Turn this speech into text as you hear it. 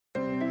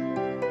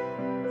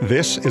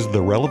This is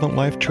the Relevant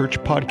Life Church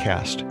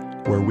podcast,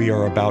 where we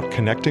are about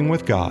connecting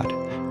with God,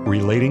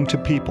 relating to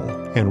people,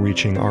 and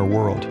reaching our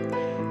world.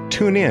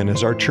 Tune in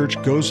as our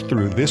church goes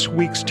through this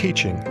week's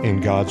teaching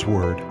in God's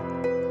Word.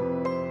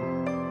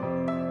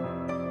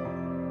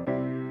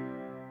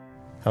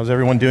 How's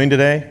everyone doing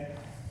today?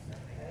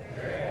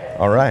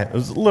 All right. It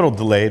was a little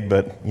delayed,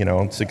 but,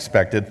 it's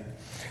expected.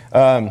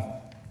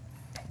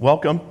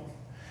 Welcome.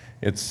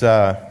 It's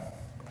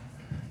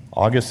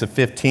August the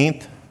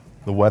 15th.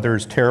 The weather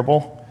is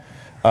terrible.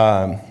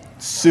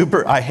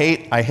 I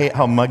hate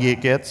how muggy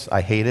it gets. I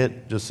hate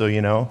it, just so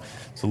you know.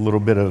 It's a little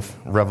bit of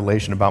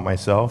revelation about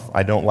myself.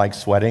 I don't like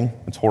sweating.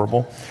 It's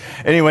horrible.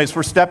 Anyways,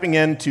 we're stepping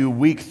into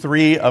week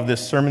 3 of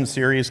this sermon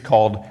series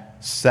called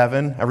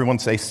 7. Everyone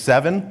say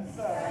 7.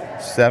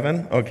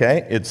 7,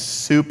 okay. It's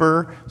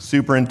super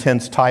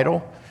intense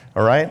title,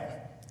 all right?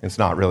 It's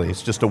not really,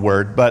 it's just a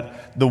word, but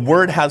the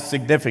word has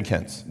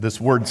significance. This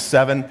word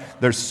 7,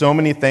 there's so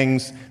many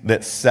things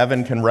that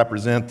 7 can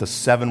represent, the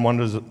 7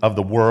 wonders of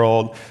the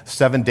world,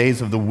 7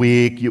 days of the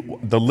week.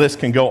 The list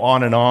can go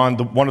on and on.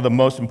 One of the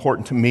most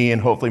important to me, and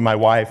hopefully my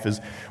wife,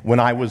 is when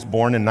I was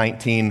born in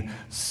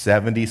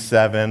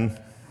 1977.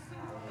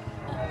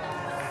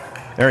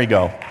 There you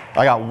go.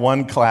 I got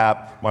one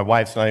clap. My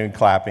wife's not even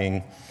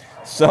clapping.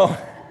 So,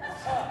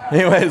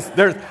 anyways,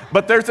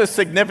 there's a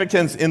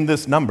significance in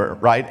this number,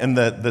 right? And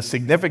the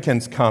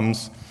significance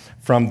comes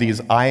from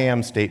these I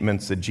am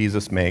statements that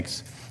Jesus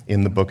makes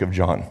in the book of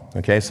John,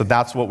 okay? So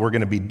that's what we're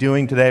going to be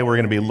doing today. We're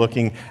going to be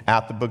looking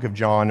at the book of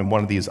John and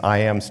one of these I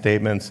am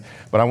statements.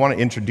 But I want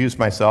to introduce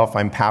myself.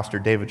 I'm Pastor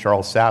David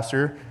Charles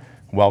Sasser.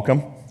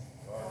 Welcome.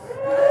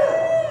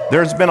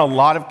 There's been a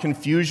lot of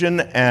confusion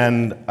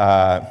and,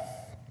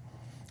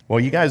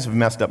 you guys have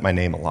messed up my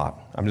name a lot.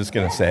 I'm just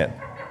going to say it.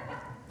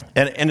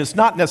 And it's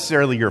not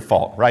necessarily your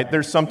fault, right?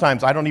 There's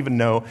sometimes I don't even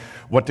know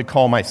what to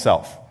call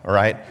myself, all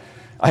right?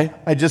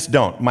 I just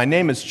don't. My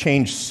name has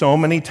changed so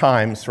many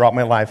times throughout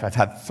my life. I've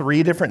had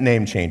 3 different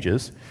name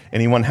changes.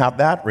 Anyone have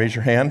that? Raise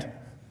your hand.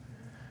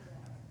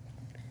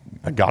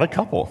 I got a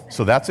couple,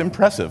 so that's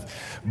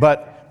impressive.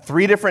 But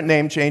 3 different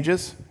name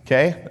changes,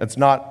 okay? That's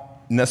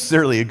not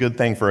necessarily a good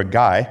thing for a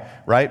guy,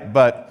 right?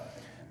 But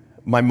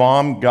my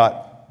mom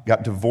got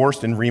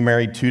divorced and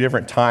remarried 2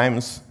 different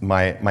times.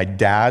 My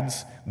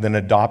dad's then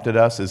adopted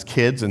us as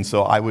kids, and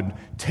so I would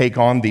take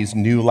on these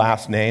new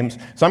last names.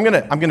 So I'm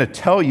gonna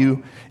tell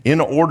you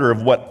in order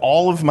of what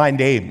all of my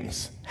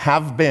names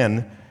have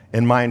been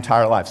in my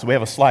entire life. So we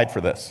have a slide for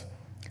this.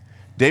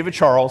 David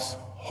Charles,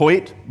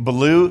 Hoyt,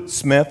 Ballou,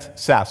 Smith,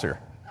 Sasser.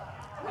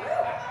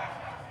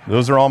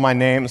 Those are all my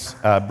names.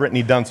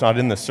 Brittany Dunn's not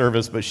in the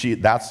service, but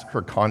that's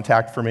her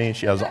contact for me.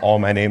 She has all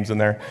my names in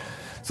there.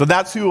 So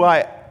that's who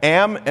I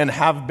am and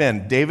have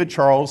been. David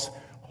Charles,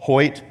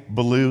 Hoyt,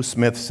 Ballou,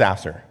 Smith,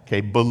 Sasser. Okay,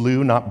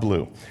 Ballou, not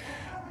blue.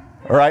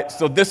 All right,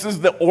 so this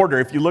is the order.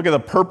 If you look at the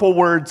purple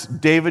words,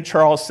 David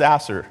Charles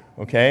Sasser,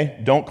 okay?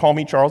 Don't call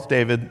me Charles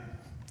David.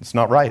 It's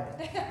not right.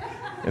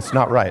 It's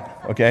not right,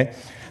 okay?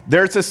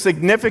 There's a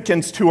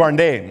significance to our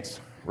names,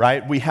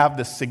 right? We have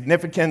the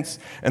significance,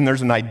 and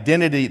there's an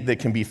identity that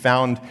can be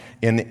found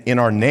in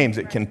our names.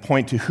 It can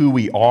point to who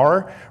we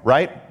are,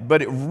 right?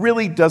 But it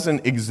really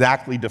doesn't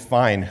exactly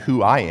define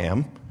who I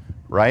am.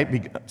 Right?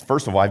 Because,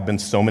 first of all, I've been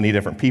so many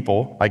different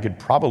people, I could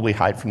probably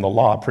hide from the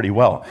law pretty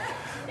well.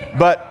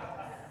 But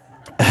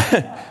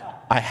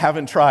I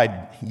haven't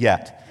tried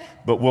yet,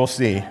 but we'll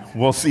see.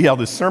 We'll see how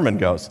this sermon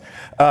goes.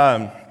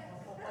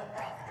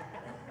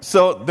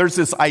 So there's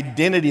this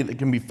identity that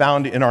can be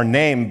found in our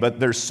name, but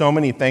there's so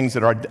many things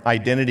that our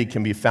identity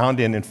can be found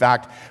in. In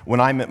fact,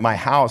 when I'm at my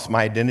house,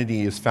 my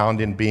identity is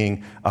found in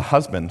being a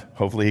husband,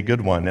 hopefully a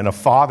good one, and a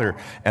father,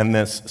 and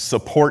this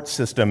support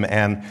system,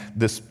 and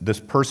this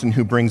person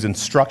who brings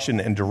instruction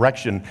and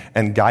direction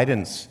and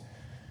guidance.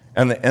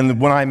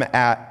 And when I'm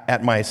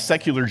at my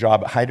secular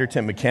job at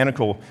Hydertent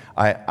Mechanical,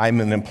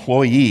 I'm an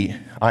employee.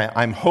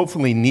 I'm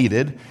hopefully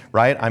needed,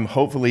 right? I'm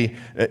hopefully...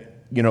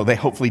 they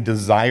hopefully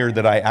desire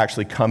that I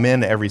actually come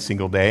in every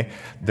single day.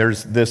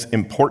 There's this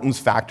importance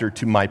factor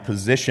to my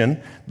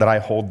position that I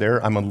hold there.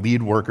 I'm a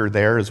lead worker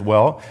there as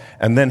well.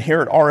 And then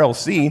here at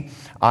RLC,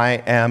 I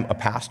am a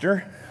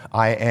pastor.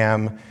 I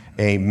am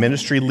a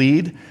ministry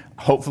lead.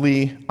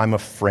 Hopefully, I'm a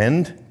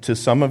friend to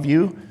some of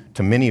you,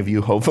 to many of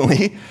you,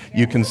 hopefully.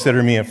 You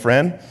consider me a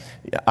friend.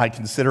 I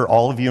consider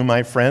all of you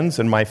my friends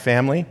and my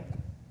family.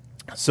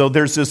 So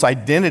there's this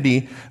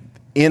identity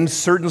in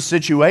certain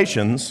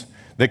situations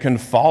that can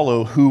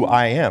follow who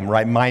I am,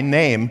 right? My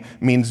name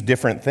means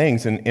different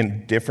things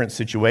in different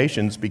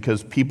situations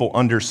because people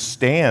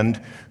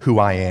understand who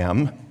I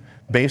am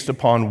based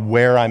upon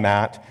where I'm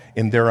at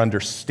in their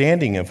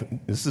understanding of,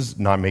 this is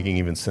not making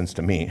even sense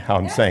to me, how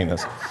I'm saying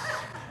this.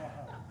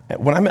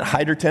 When I'm at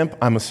Hydertent,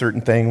 I'm a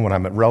certain thing. When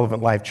I'm at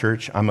Relevant Life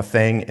Church, I'm a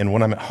thing. And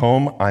when I'm at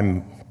home,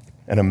 I'm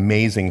an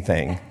amazing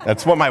thing.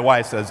 That's what my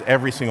wife says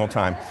every single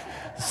time.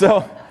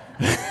 So,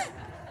 I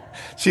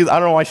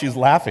don't know why she's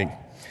laughing.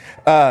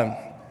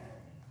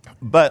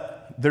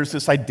 But there's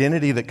this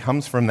identity that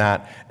comes from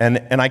that.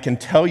 And I can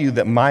tell you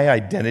that my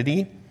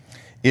identity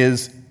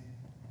is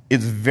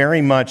is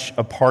very much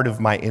a part of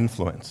my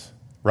influence,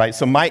 right?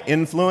 So my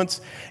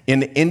influence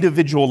in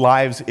individual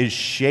lives is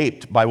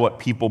shaped by what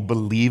people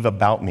believe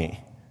about me.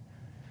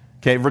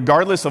 Okay,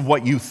 regardless of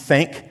what you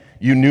think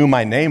you knew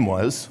my name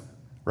was,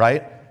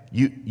 right?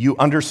 You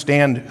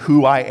understand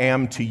who I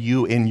am to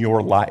you in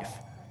your life,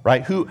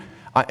 right?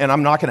 And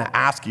I'm not going to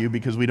ask you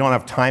because we don't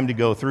have time to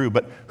go through,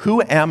 but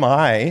who am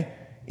I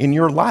in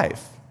your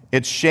life?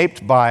 It's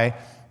shaped by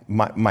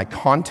my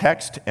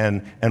context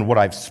and what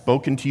I've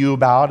spoken to you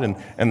about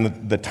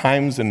and the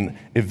times and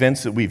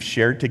events that we've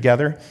shared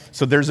together.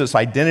 So there's this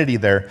identity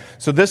there.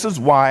 So this is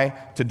why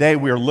today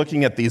we are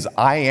looking at these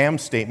I am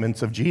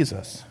statements of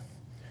Jesus.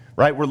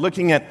 Right? We're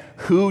looking at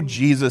who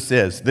Jesus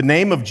is. The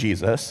name of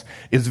Jesus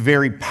is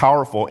very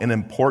powerful and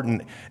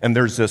important, and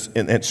there's this,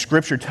 and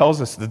Scripture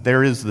tells us that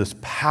there is this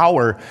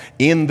power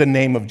in the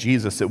name of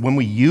Jesus, that when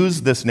we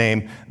use this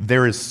name,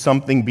 there is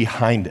something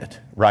behind it,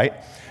 right?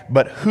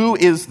 But who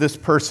is this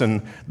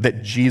person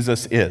that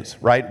Jesus is,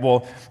 right?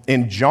 Well,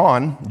 in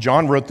John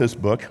wrote this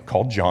book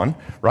called John,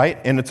 right?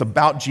 And it's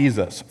about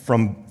Jesus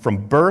from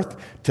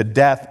birth to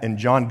death, and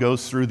John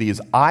goes through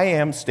these I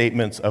am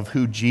statements of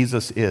who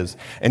Jesus is.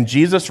 And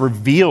Jesus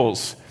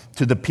reveals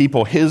to the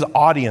people, his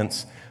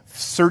audience,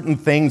 certain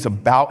things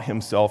about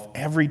himself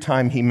every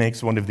time he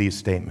makes one of these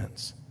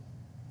statements.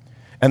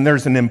 And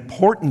there's an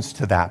importance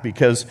to that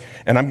because,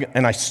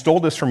 and I stole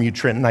this from you,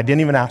 Trenton. I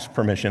didn't even ask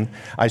permission.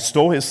 I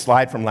stole his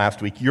slide from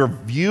last week. Your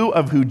view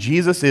of who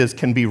Jesus is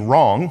can be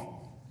wrong,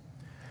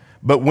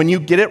 but when you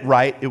get it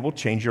right, it will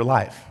change your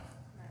life.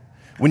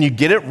 When you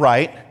get it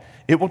right,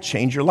 it will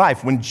change your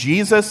life. When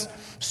Jesus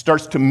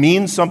starts to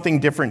mean something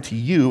different to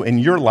you in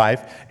your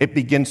life, it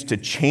begins to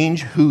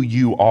change who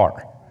you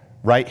are,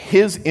 right?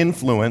 His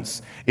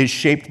influence is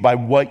shaped by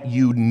what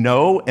you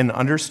know and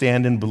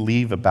understand and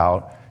believe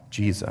about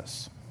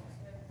Jesus.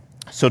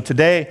 So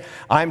today,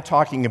 I'm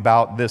talking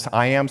about this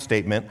I am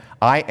statement,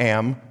 I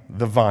am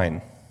the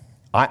vine.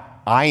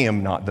 I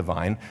am not the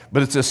vine,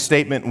 but it's a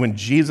statement when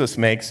Jesus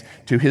makes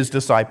to his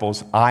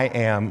disciples, I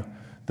am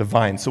the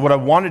vine. So what I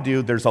want to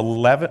do, there's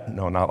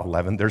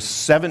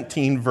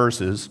 17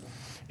 verses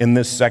in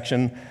this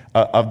section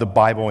of the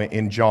Bible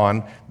in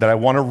John that I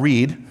want to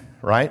read,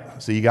 right?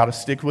 So you got to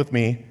stick with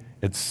me.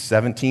 It's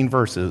 17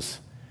 verses.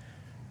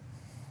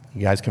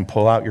 You guys can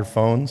pull out your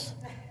phones,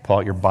 pull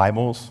out your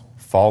Bibles,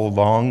 follow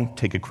along,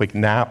 take a quick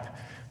nap.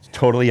 It's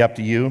totally up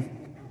to you.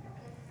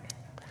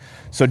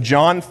 So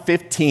John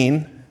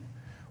 15,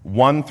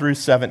 1 through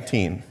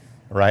 17,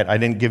 right? I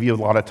didn't give you a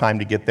lot of time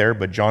to get there,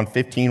 but John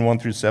 15, 1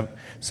 through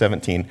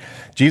 17.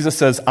 Jesus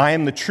says, I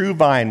am the true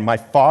vine. My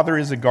Father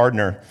is a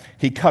gardener.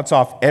 He cuts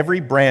off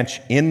every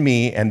branch in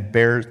me and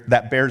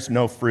bears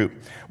no fruit,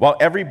 while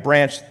every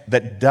branch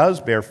that does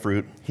bear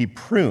fruit, he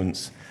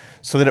prunes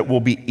so that it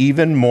will be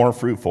even more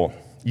fruitful.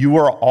 You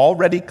are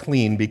already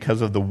clean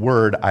because of the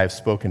word I have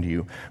spoken to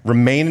you.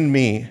 Remain in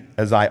me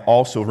as I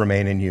also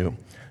remain in you.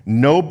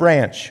 No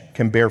branch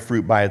can bear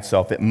fruit by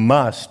itself. It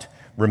must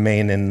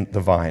remain in the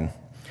vine.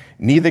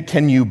 Neither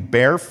can you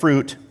bear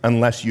fruit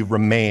unless you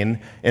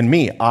remain in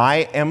me.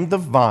 I am the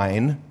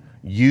vine.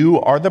 You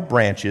are the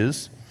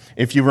branches.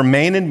 If you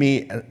remain in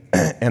me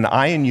and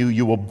I in you,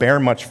 you will bear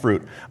much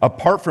fruit.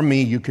 Apart from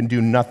me, you can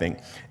do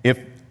nothing. If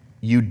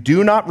you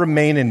do not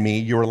remain in me,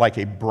 you are like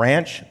a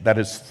branch that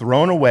is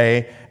thrown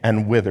away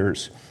and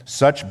withers.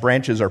 Such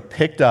branches are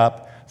picked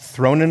up,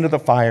 thrown into the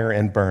fire,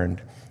 and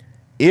burned.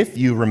 If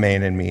you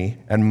remain in me,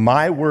 and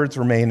my words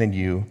remain in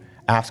you,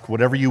 ask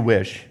whatever you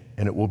wish,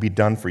 and it will be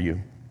done for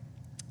you.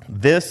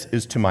 This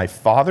is to my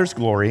Father's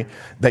glory,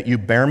 that you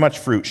bear much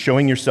fruit,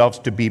 showing yourselves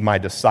to be my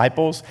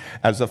disciples.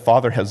 As the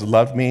Father has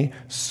loved me,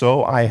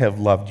 so I have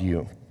loved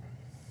you.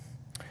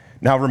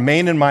 Now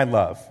remain in my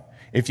love.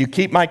 If you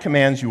keep my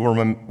commands, you will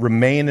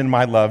remain in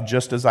my love,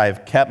 just as I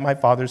have kept my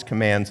Father's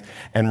commands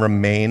and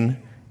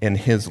remain in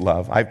his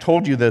love. I've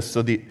told you this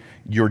so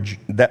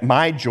that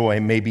my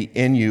joy may be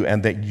in you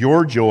and that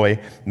your joy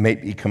may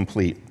be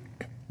complete.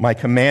 My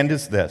command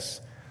is this: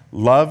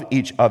 love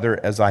each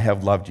other as I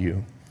have loved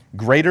you.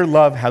 Greater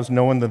love has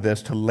no one than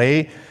this, to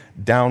lay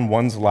down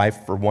one's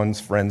life for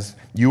one's friends.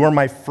 You are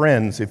my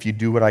friends if you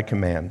do what I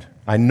command.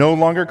 I no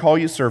longer call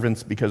you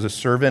servants because a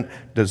servant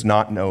does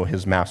not know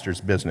his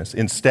master's business.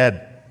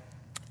 Instead,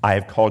 I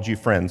have called you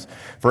friends.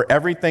 For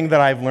everything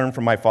that I have learned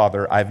from my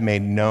Father, I've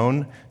made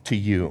known to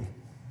you.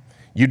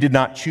 You did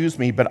not choose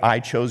me, but I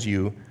chose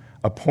you,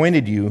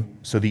 appointed you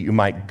so that you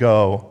might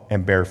go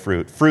and bear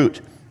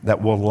fruit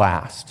that will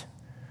last.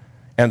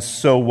 And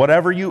so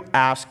whatever you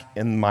ask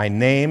in my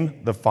name,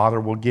 the Father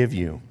will give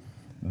you.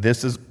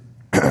 This is,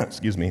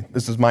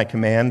 this is my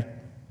command.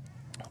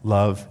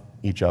 Love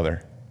each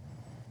other.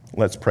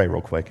 Let's pray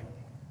real quick.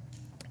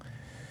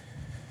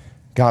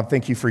 God,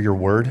 thank you for your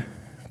word.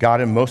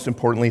 God, and most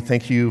importantly,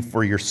 thank you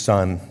for your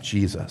Son,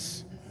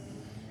 Jesus.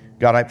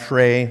 God, I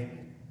pray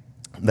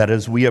that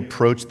as we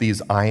approach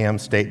these I am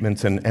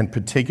statements, and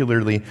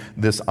particularly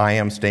this I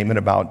am statement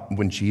about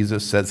when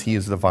Jesus says he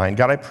is the vine,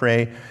 God, I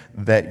pray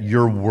that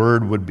your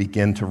word would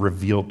begin to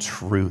reveal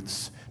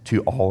truths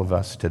to all of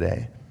us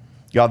today.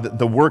 God,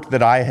 the work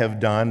that I have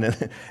done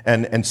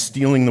and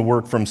stealing the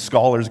work from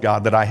scholars,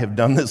 God, that I have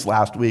done this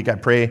last week, I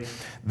pray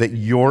that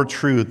your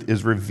truth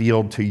is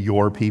revealed to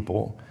your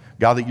people.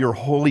 God, that your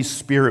Holy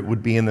Spirit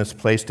would be in this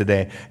place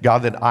today.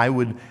 God, that I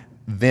would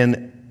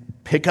then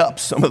pick up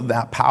some of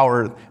that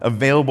power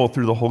available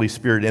through the Holy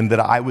Spirit, and that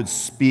I would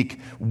speak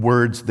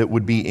words that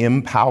would be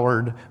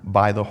empowered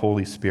by the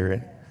Holy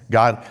Spirit.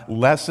 God,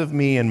 less of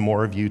me and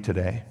more of you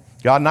today.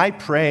 God, and I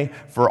pray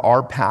for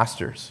our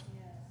pastors.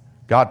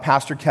 God,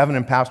 Pastor Kevin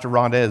and Pastor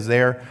Rhonda, as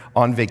they're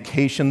on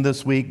vacation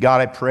this week,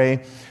 God, I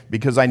pray,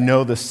 because I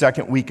know the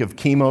second week of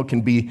chemo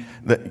can be,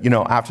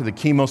 after the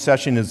chemo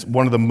session is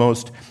one of the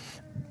most,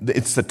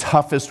 it's the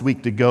toughest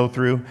week to go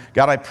through.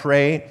 God, I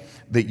pray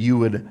that you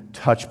would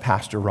touch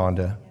Pastor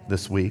Rhonda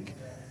this week.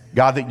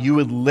 God, that you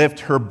would lift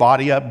her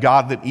body up.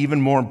 God, that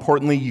even more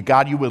importantly, you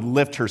would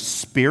lift her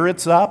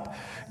spirits up.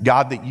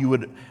 God, that you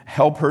would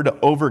help her to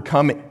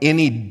overcome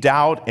any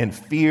doubt and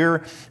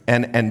fear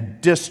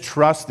and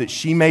distrust that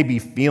she may be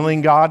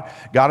feeling, God.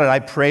 God, and I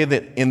pray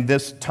that in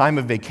this time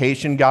of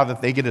vacation, God,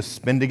 that they get to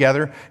spend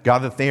together. God,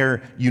 that they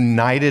are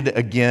united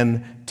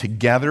again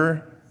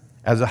together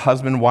as a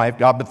husband and wife.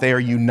 God, but they are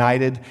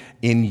united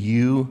in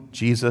you,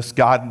 Jesus.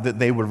 God, that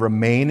they would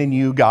remain in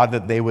you. God,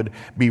 that they would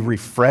be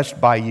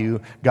refreshed by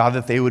you. God,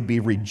 that they would be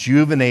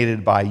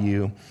rejuvenated by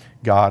you.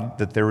 God,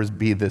 that there would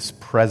be this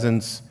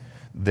presence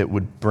that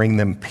would bring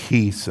them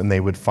peace and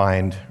they would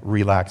find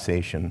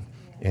relaxation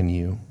in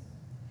you.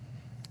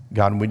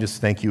 God, and we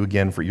just thank you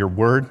again for your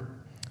word.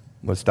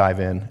 Let's dive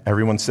in.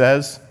 Everyone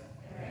says,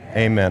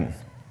 Amen.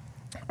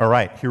 All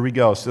right, here we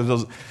go.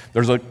 So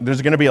there's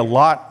going to be a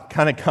lot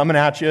kind of coming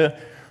at you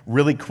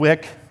really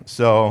quick.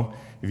 So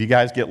if you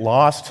guys get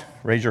lost,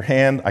 raise your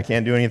hand. I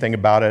can't do anything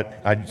about it.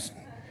 I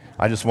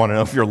just want to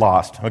know if you're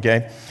lost,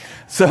 okay?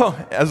 So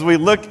as we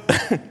look,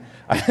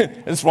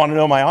 I just want to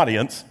know my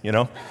audience,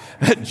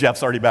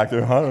 Jeff's already back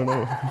there. I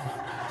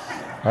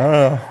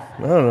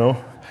don't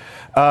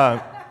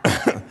know.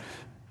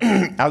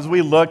 As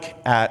we look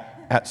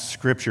at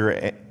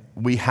Scripture,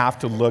 we have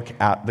to look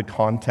at the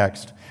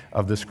context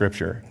of the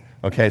Scripture.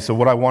 Okay, so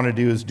what I want to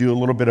do is do a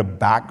little bit of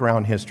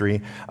background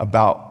history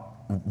about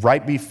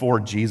right before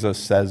Jesus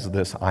says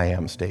this I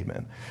am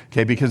statement.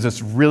 Okay, because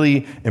it's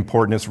really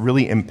important, it's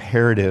really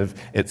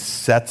imperative. It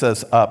sets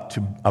us up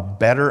to a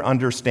better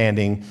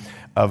understanding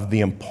of the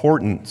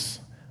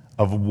importance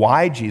of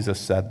why Jesus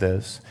said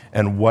this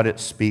and what it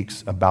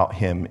speaks about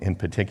him in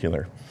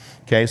particular.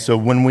 Okay, so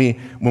when we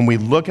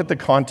look at the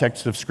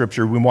context of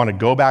Scripture, we want to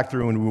go back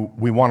through and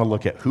we want to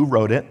look at who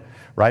wrote it,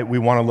 right? We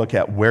want to look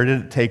at where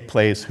did it take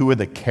place, who are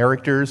the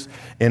characters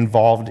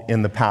involved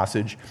in the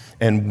passage,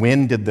 and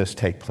when did this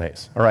take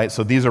place, all right?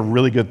 So these are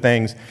really good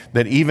things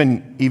that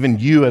even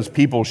you as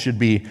people should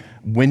be,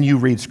 when you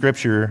read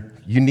Scripture,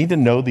 you need to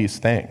know these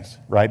things,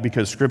 right?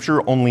 Because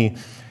Scripture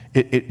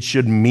it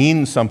should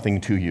mean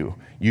something to you.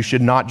 You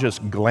should not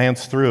just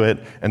glance through it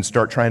and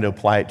start trying to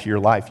apply it to your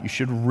life. You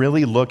should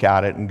really look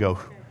at it and go,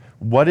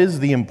 what is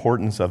the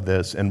importance of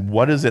this and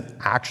what is it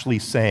actually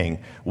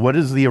saying? What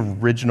is the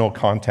original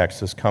context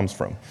this comes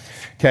from?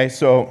 Okay,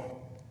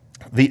 so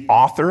the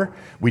author,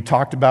 we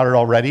talked about it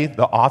already.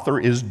 The author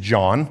is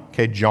John.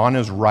 Okay, John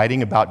is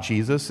writing about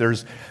Jesus.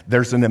 There's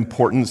an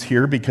importance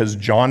here because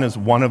John is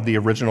one of the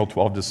original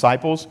 12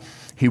 disciples.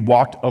 He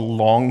walked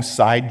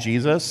alongside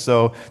Jesus.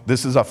 So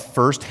this is a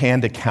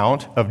firsthand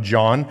account of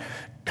John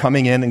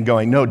coming in and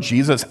going, no,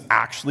 Jesus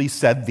actually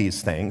said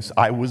these things.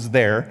 I was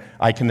there.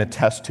 I can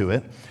attest to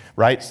it,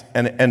 right?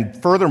 And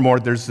furthermore,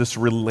 there's this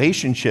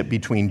relationship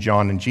between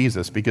John and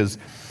Jesus because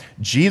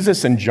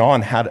Jesus and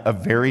John had a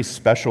very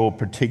special,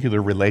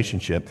 particular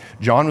relationship.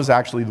 John was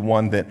actually the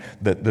one that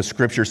the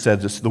Scripture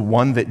says is the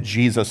one that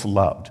Jesus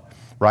loved.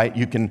 Right?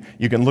 You can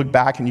look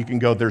back and you can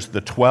go, there's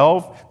the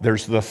 12,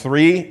 there's the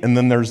 3, and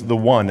then there's the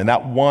 1. And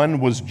that 1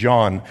 was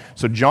John.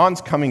 So John's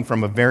coming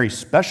from a very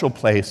special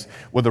place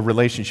with a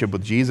relationship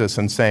with Jesus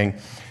and saying,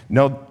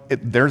 no,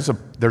 there's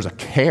a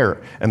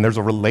care and there's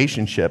a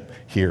relationship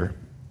here.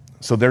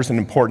 So there's an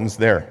importance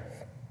there.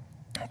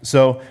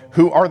 So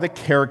who are the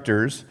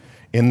characters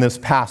in this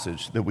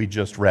passage that we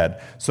just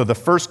read? So the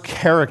first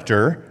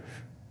character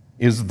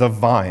is the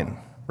vine.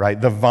 Right?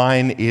 The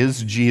vine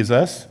is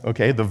Jesus,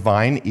 okay? The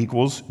vine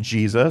equals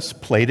Jesus,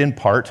 played in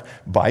part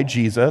by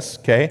Jesus,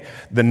 okay?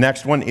 The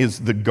next one is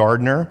the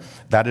gardener.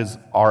 That is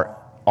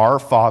our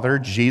Father,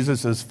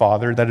 Jesus'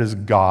 Father, that is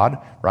God,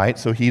 right?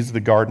 So he's the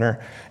gardener.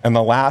 And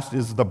the last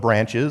is the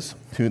branches.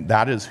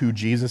 That is who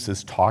Jesus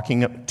is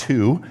talking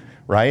to,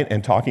 right?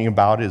 And talking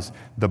about is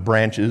the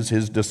branches,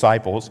 his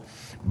disciples.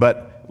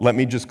 But let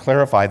me just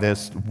clarify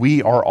this.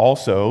 We are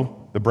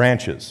also the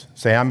branches.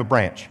 Say, I'm a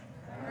branch.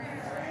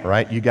 All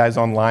right, you guys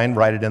online,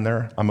 write it in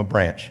there. I'm a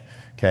branch,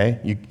 okay?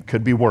 You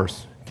could be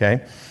worse,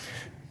 okay?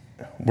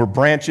 We're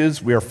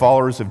branches. We are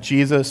followers of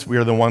Jesus. We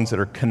are the ones that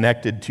are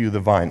connected to the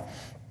vine.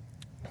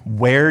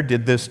 Where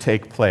did this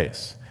take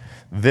place?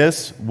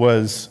 This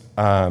was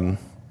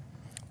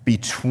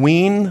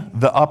between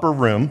the upper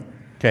room,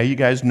 okay? You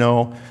guys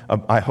know,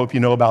 I hope you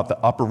know about the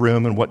upper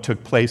room and what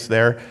took place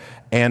there,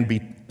 and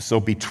so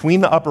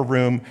between the upper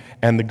room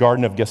and the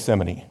Garden of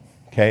Gethsemane.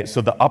 Okay,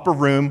 so the upper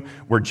room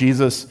where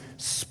Jesus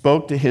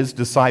spoke to his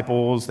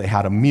disciples, they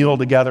had a meal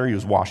together, he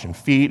was washing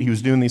feet, he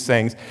was doing these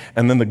things,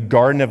 and then the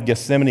Garden of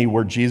Gethsemane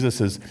where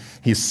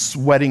he's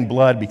sweating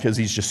blood because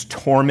he's just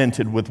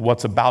tormented with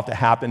what's about to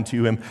happen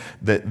to him.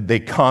 They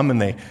come and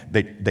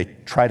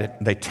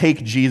they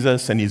take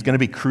Jesus and he's going to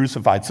be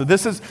crucified. So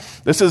this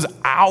is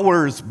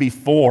hours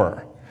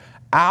before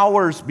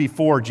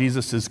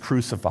Jesus is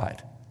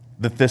crucified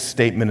that this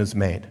statement is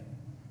made.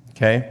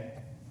 Okay,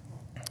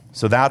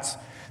 so that's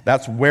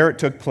where it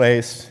took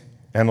place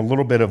and a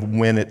little bit of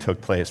when it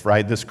took place,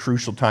 right? This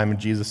crucial time in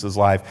Jesus'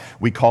 life.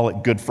 We call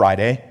it Good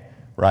Friday,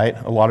 right?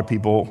 A lot of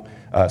people,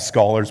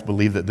 scholars,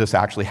 believe that this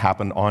actually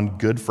happened on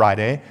Good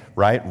Friday,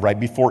 right? Right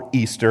before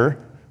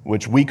Easter,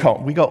 which we go,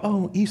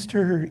 oh,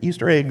 Easter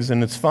eggs,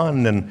 and it's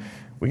fun, and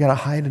we got to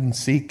hide and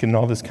seek and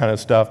all this kind of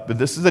stuff. But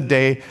this is a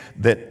day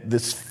that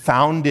this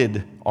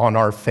founded on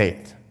our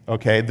faith,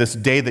 okay? This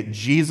day that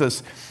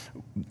Jesus,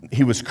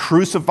 he was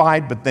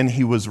crucified, but then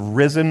he was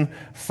risen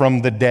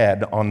from the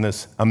dead on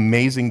this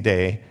amazing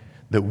day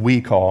that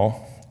we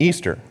call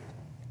Easter.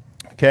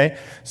 Okay?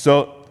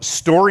 So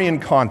story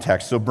and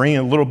context. So bringing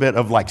a little bit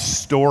of like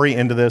story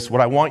into this.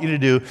 What I want you to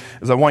do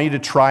is I want you to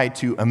try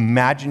to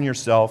imagine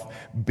yourself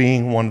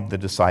being one of the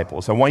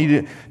disciples. I want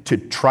you to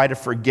try to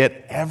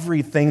forget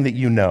everything that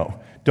you know.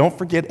 Don't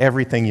forget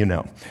everything you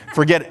know.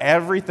 Forget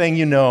everything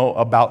you know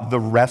about the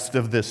rest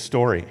of this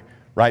story,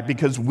 right?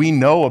 Because we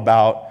know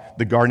about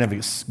the Garden of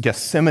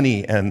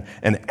Gethsemane and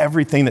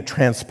everything that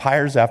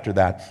transpires after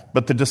that.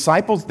 But the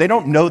disciples, they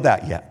don't know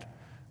that yet.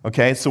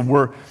 Okay, so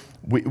we're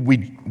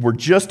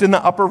just in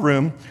the upper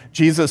room.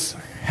 Jesus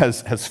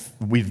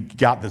we've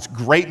got this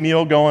great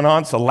meal going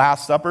on. It's the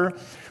Last Supper.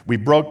 We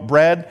broke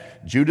bread.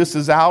 Judas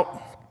is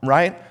out,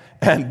 right?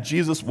 And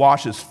Jesus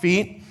washes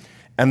feet.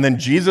 And then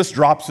Jesus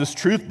drops this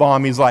truth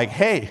bomb. He's like,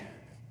 hey,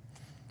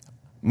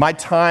 my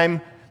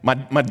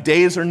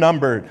days are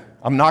numbered.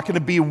 I'm not going to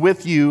be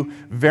with you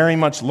very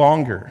much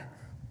longer,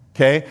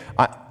 okay?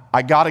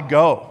 I got to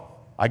go.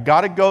 I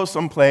got to go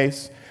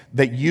someplace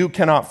that you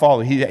cannot follow.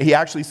 He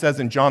actually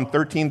says in John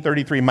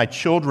 13:33, my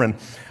children,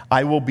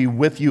 I will be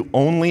with you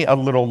only a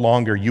little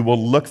longer. You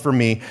will look for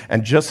me,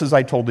 and just as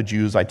I told the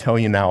Jews, I tell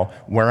you now,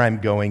 where I'm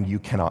going, you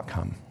cannot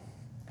come.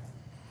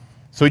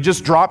 So he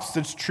just drops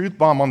this truth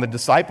bomb on the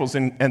disciples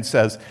and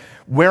says,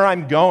 where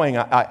I'm going,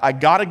 I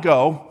got to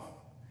go,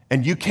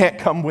 and you can't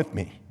come with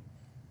me.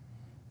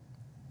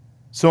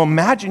 So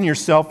imagine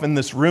yourself in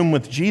this room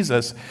with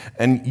Jesus,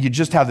 and you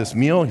just have this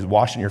meal, he's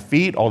washing your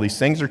feet, all these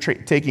things are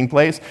taking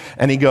place,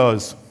 and he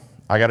goes,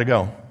 I got to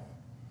go.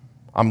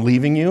 I'm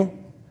leaving you,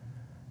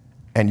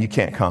 and you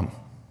can't come.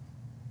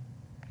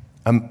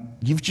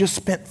 You've just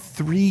spent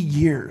 3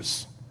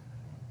 years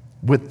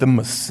with the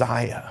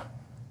Messiah,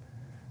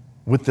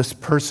 with this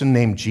person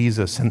named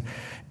Jesus, and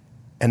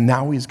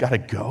now he's got to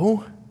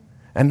go?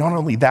 And not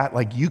only that,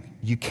 like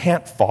you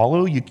can't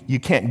follow, you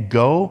can't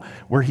go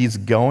where he's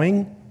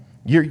going.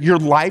 Your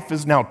life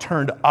is now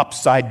turned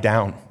upside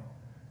down.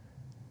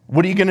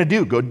 What are you going to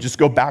do? Just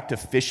go back to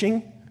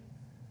fishing?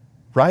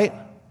 Right?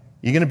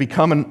 You're going to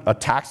become a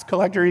tax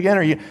collector again?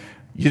 Or you're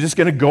just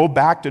going to go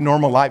back to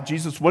normal life?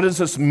 Jesus, what does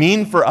this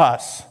mean for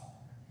us?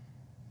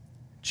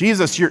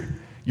 Jesus, you're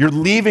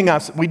leaving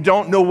us. We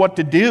don't know what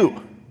to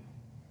do.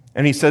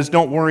 And he says,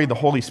 don't worry, the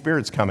Holy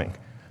Spirit's coming.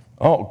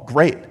 Oh,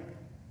 great.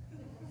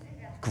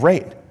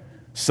 Great.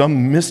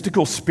 Some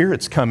mystical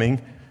spirit's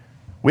coming.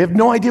 We have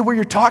no idea what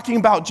you're talking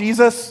about,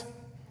 Jesus.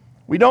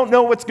 We don't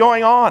know what's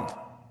going on.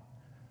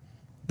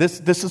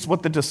 This is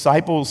what the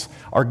disciples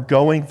are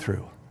going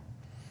through.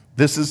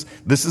 This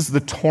is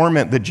the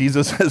torment that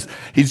Jesus has.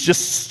 He's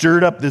just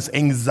stirred up this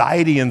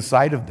anxiety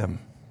inside of them.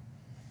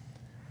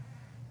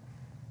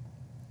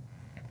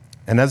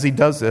 And as he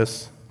does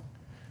this,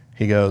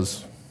 he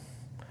goes,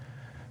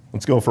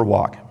 let's go for a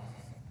walk.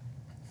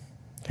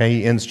 Okay,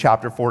 he ends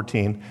chapter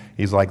 14.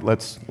 He's like,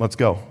 let's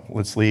go.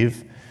 Let's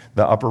leave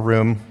the upper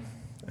room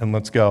and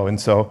let's go.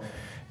 And so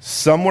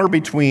somewhere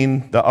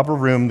between the upper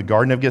room, the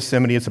Garden of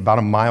Gethsemane, it's about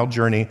a mile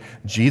journey,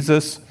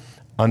 Jesus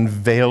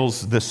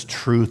unveils this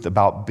truth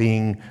about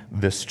being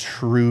this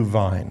true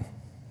vine.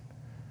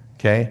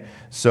 Okay?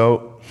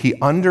 So he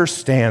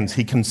understands,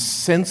 he can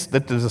sense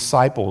that the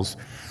disciples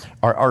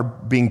are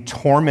being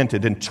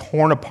tormented and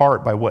torn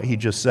apart by what he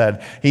just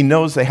said. He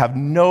knows they have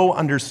no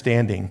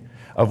understanding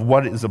of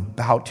what is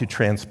about to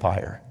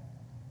transpire.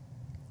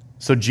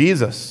 So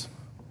Jesus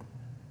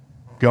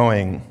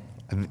going,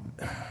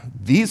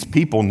 these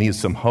people need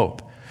some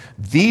hope.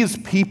 These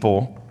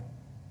people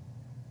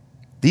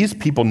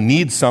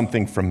need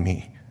something from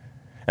me.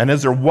 And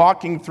as they're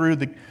walking through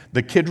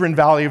the Kidron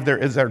Valley,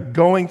 as they're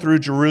going through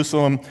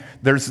Jerusalem,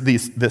 there's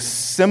this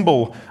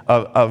symbol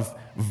of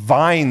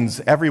vines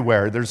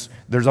everywhere. There's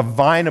a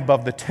vine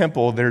above the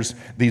temple. There's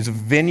these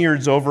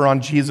vineyards over on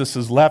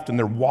Jesus' left, and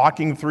they're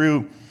walking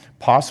through,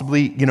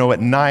 possibly,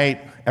 at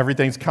night.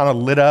 Everything's kind of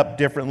lit up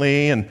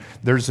differently, and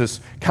there's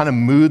this kind of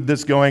mood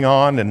that's going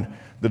on, and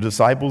the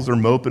disciples are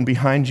moping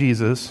behind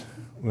Jesus.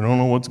 We don't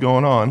know what's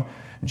going on.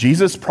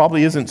 Jesus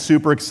probably isn't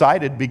super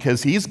excited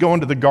because he's going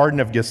to the Garden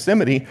of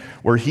Gethsemane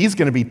where he's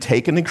going to be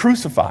taken and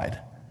crucified.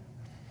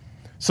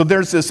 So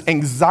there's this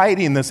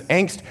anxiety and this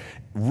angst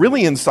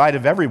really inside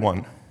of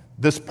everyone.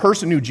 This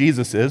person who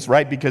Jesus is,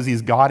 right, because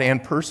he's God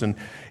and person,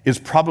 is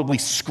probably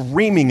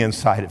screaming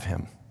inside of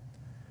him.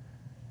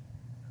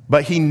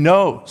 But he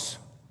knows,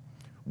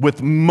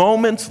 with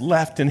moments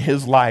left in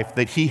his life,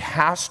 that he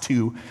has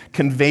to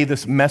convey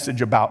this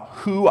message about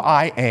who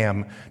I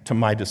am to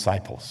my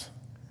disciples.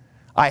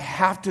 I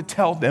have to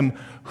tell them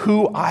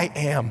who I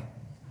am.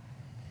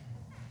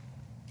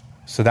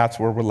 So that's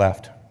where we're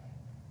left.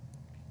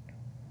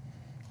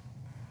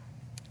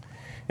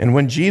 And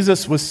when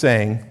Jesus was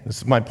saying, this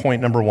is my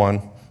point number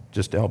one,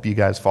 just to help you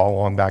guys follow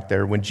along back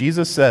there. When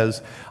Jesus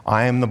says,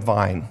 I am the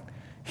vine,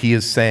 he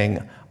is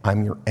saying,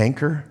 I'm your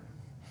anchor,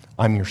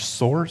 I'm your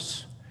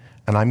source,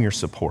 and I'm your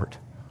support.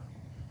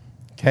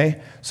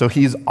 Okay? So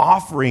he's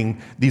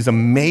offering these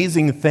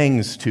amazing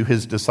things to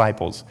his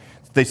disciples.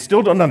 They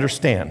still don't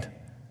understand,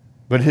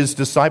 but his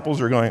disciples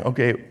are going,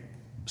 okay,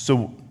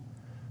 so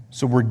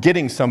we're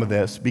getting some of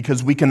this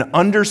because we can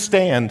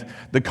understand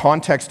the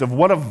context of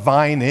what a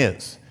vine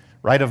is.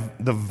 Right, of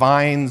the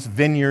vines,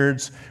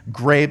 vineyards,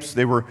 grapes,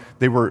 they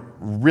were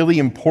really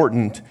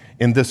important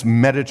in this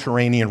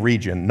Mediterranean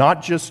region,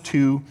 not just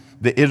to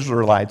the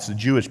Israelites, the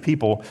Jewish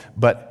people,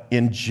 but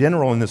in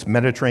general in this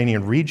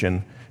Mediterranean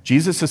region.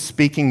 Jesus is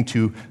speaking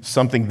to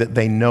something that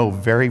they know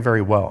very,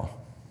 very well.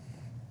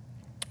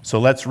 So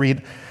let's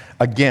read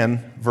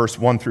again, verse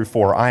 1 through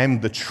 4. I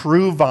am the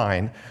true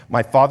vine.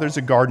 My Father's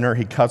a gardener.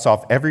 He cuts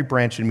off every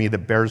branch in me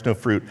that bears no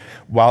fruit,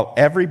 while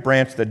every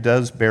branch that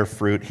does bear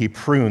fruit, he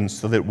prunes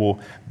so that it will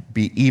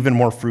be even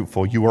more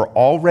fruitful. You are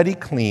already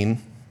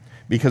clean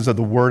because of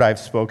the word I've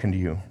spoken to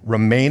you.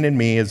 Remain in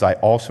me as I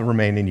also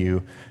remain in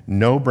you.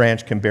 No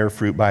branch can bear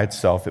fruit by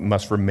itself. It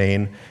must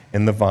remain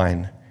in the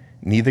vine.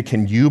 Neither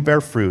can you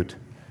bear fruit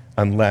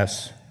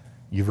unless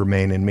you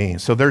remain in me.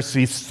 So there's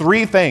these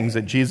three things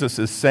that Jesus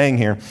is saying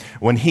here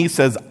when he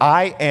says,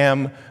 I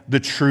am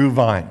the true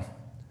vine.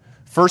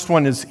 First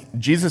one is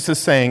Jesus is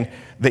saying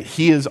that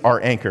he is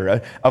our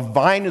anchor. A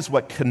vine is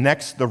what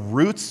connects the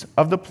roots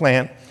of the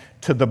plant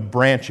to the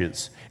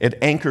branches. It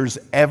anchors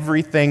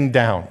everything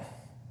down.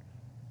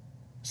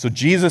 So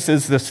Jesus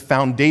is this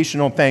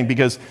foundational thing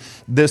because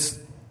this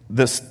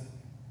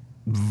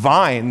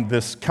vine,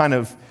 this kind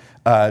of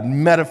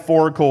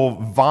metaphorical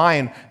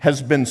vine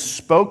has been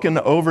spoken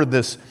over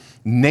this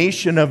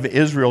nation of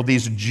Israel,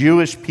 these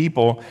Jewish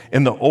people.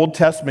 In the Old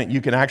Testament, you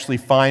can actually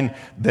find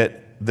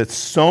that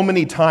so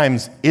many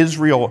times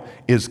Israel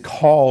is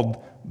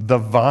called the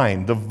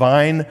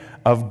vine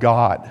of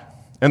God.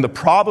 And the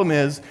problem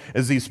is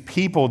these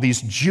people,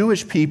 these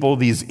Jewish people,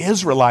 these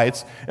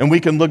Israelites, and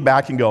we can look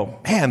back and go,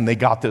 man, they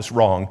got this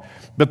wrong.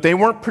 But they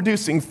weren't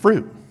producing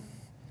fruit.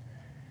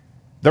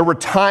 There were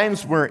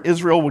times where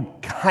Israel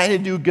would kind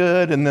of do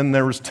good, and then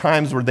there was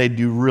times where they'd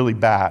do really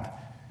bad.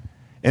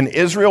 And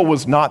Israel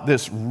was not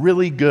this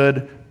really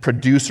good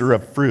producer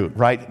of fruit,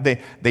 right?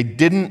 They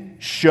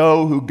didn't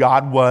show who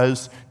God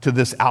was to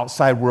this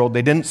outside world.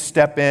 They didn't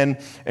step in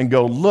and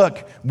go,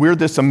 look, we're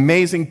this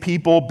amazing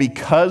people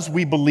because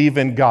we believe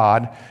in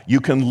God.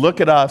 You can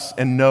look at us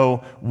and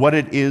know what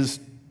it is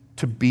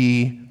to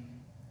be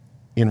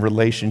in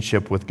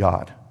relationship with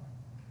God.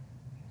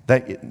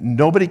 That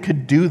nobody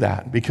could do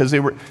that because they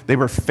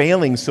were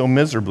failing so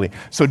miserably.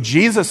 So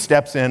Jesus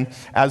steps in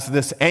as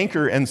this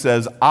anchor and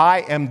says,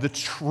 I am the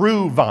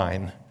true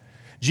vine.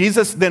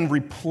 Jesus then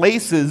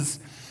replaces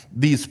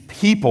these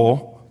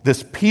people,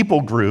 this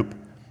people group,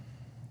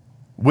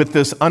 with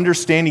this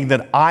understanding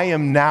that I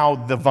am now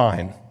the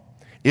vine.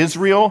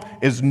 Israel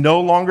is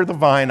no longer the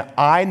vine.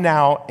 I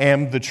now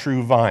am the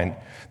true vine.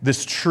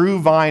 This true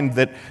vine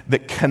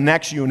that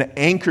connects you and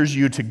anchors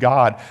you to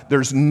God.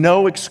 There's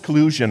no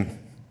exclusion.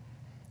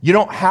 You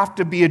don't have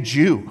to be a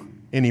Jew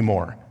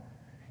anymore.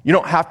 You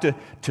don't have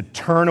to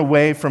turn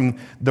away from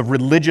the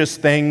religious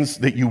things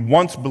that you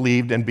once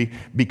believed and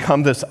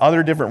become this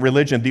other different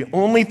religion. The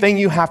only thing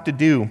you have to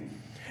do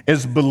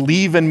is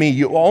believe in me.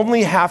 You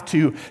only have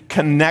to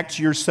connect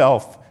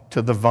yourself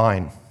to the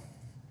vine.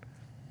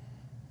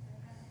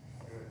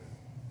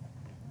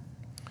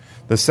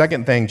 The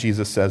second thing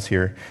Jesus says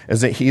here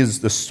is that he is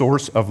the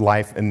source of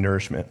life and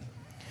nourishment.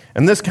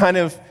 And this kind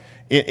of,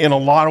 in a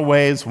lot of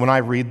ways, when I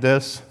read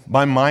this,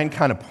 my mind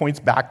kind of points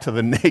back to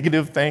the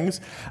negative things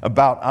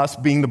about us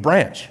being the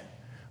branch,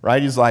 right?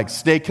 He's like,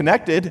 stay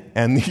connected,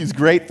 and these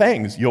great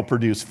things. You'll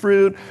produce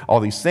fruit, all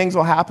these things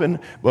will happen,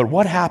 but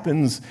what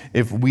happens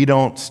if we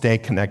don't stay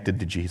connected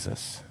to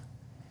Jesus?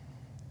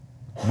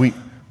 We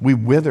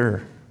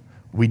wither,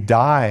 we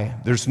die.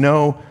 There's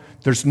no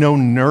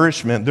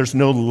nourishment, there's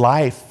no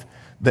life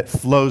that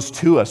flows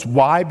to us.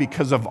 Why?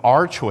 Because of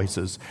our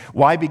choices.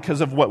 Why?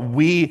 Because of what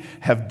we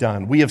have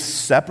done. We have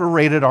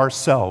separated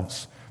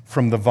ourselves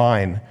from the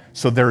vine.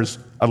 So there's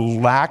a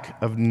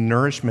lack of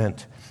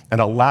nourishment and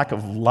a lack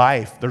of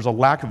life. There's a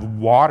lack of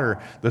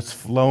water that's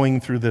flowing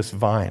through this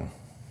vine,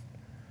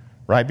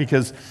 right?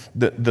 Because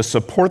the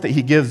support that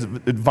he gives,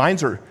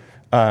 vines are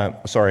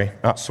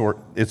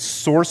It's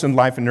source and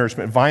life and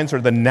nourishment. Vines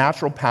are the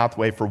natural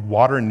pathway for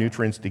water and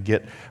nutrients to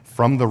get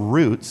from the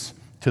roots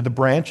to the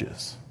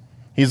branches.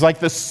 He's like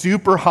the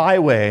super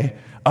highway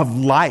of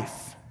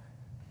life.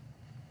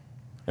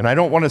 And I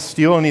don't want to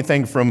steal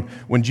anything from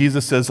when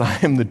Jesus says, I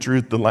am the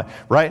truth, the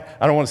life, right?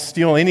 I don't want to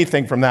steal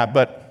anything from that,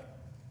 but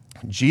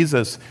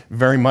Jesus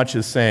very much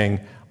is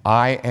saying,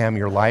 I am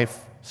your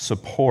life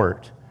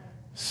support.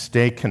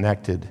 Stay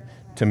connected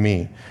to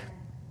me.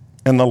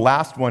 And the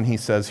last one he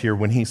says here,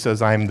 when he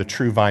says, I am the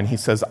true vine, he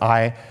says,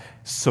 I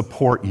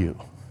support you.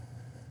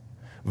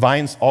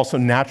 Vines also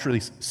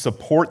naturally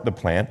support the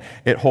plant.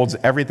 It holds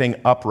everything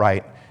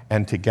upright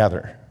and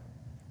together,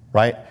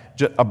 right?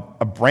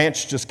 A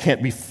branch just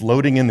can't be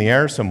floating in the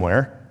air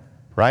somewhere,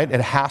 right?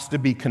 It has to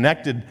be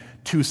connected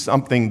to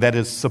something that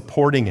is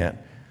supporting it.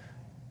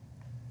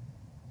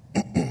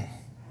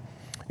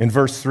 In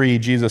verse 3,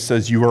 Jesus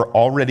says, you are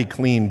already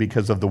clean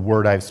because of the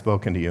word I've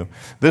spoken to you.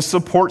 This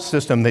support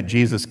system that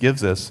Jesus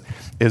gives us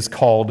is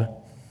called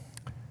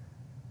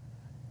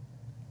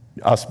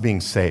us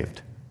being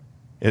saved.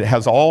 It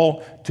has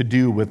all to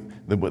do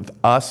with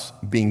us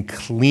being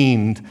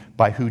cleaned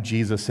by who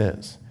Jesus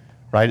is,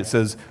 right? It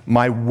says,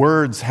 my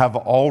words have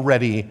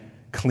already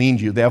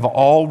cleaned you. They have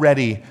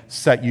already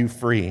set you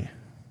free.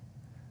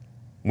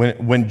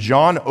 When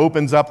John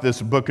opens up this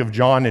book of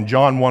John in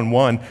John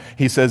 1:1,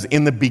 he says,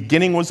 in the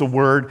beginning was the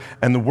Word,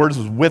 and the Word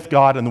was with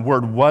God, and the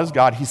Word was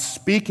God. He's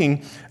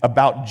speaking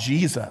about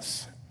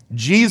Jesus.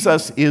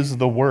 Jesus is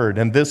the Word,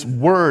 and this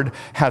Word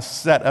has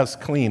set us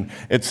clean.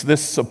 It's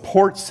this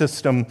support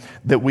system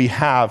that we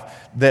have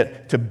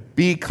that to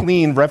be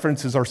clean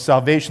references our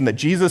salvation, that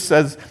Jesus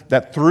says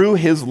that through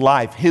his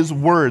life, his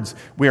words,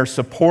 we are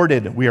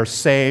supported, we are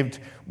saved,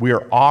 we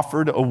are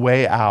offered a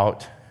way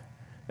out,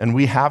 and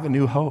we have a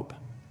new hope.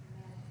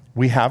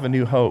 We have a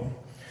new hope.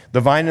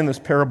 The vine in this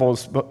parable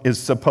is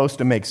supposed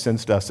to make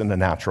sense to us in a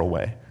natural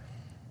way.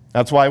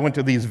 That's why I went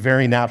to these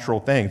very natural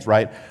things,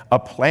 right? A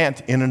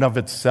plant in and of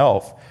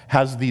itself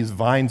has these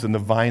vines, and the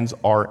vines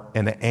are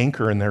an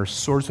anchor and they're a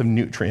source of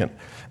nutrient.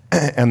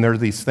 And they're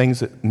these things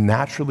that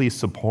naturally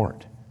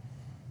support.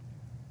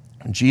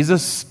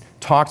 Jesus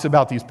talks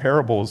about these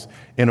parables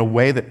in a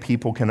way that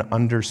people can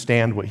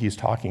understand what he's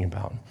talking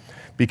about.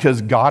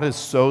 Because God is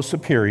so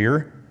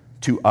superior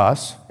to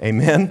us,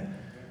 amen,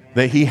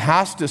 that he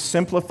has to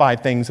simplify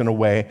things in a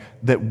way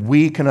that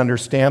we can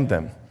understand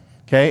them.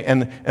 Okay,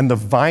 and the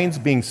vines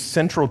being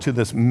central to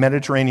this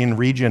Mediterranean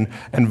region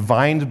and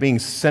vines being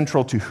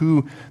central to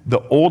who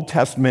the Old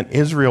Testament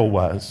Israel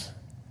was,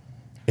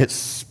 it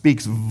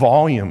speaks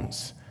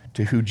volumes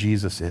to who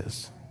Jesus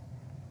is.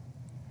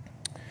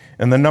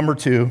 And then number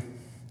 2,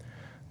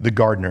 the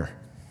gardener.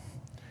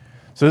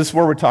 So this is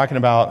where we're talking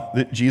about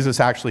that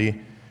Jesus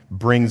actually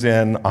brings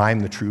in,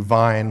 I'm the true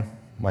vine.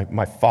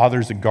 My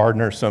father's a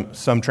gardener.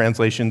 Some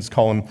translations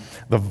call him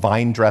the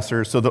vine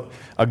dresser. So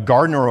a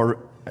gardener, or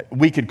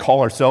we could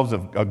call ourselves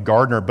a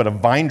gardener, but a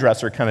vine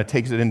dresser kind of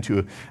takes it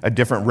into a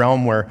different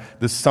realm where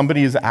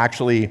somebody is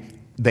actually,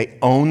 they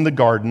own the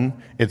garden.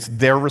 It's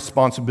their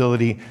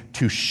responsibility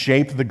to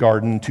shape the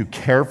garden, to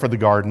care for the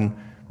garden,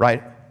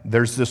 right?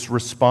 There's this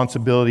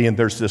responsibility and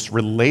there's this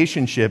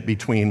relationship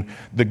between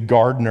the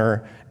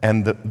gardener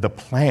and the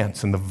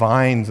plants and the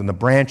vines and the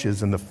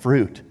branches and the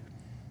fruit.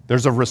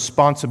 There's a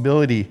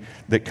responsibility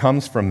that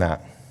comes from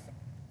that.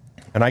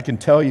 And I can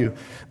tell you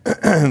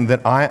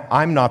that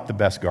I'm not the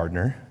best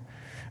gardener.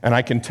 And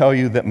I can tell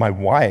you that my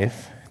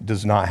wife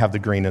does not have the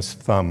greenest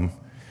thumb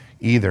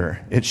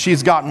either.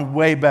 She's gotten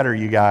way better,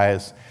 you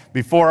guys.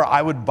 Before,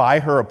 I would buy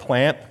her a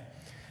plant,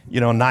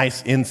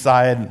 nice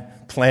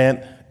inside plant,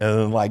 and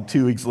then like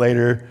 2 weeks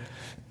later,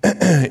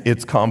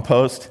 it's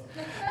compost.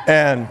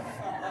 And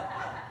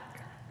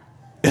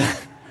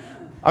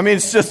I mean,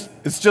 it's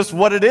just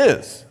what it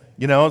is.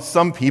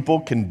 Some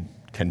people can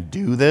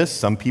do this,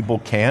 some people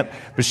can't,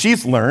 but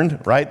she's learned,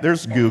 right?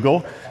 There's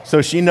Google,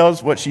 so she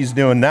knows what she's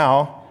doing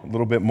now a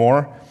little bit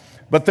more.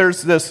 But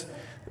there's this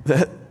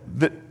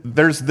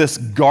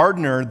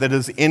gardener that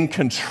is in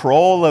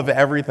control of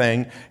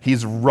everything.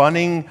 He's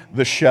running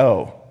the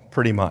show,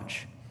 pretty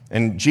much.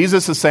 And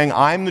Jesus is saying,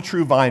 I'm the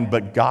true vine,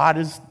 but God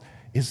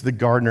is the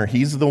gardener.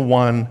 He's the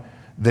one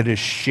that is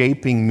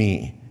shaping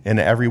me in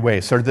every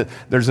way. So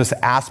there's this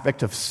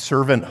aspect of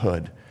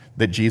servanthood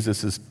that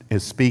Jesus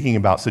is speaking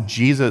about. So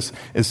Jesus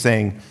is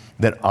saying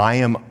that I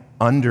am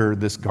under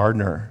this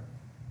gardener.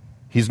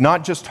 He's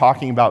not just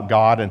talking about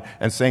God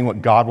and saying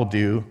what God will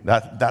do.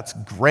 That's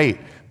great.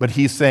 But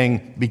he's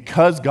saying,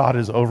 because God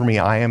is over me,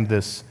 I am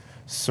this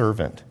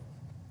servant.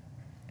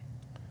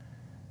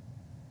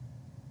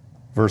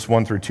 Verse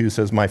 1-2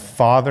 says, my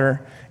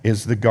Father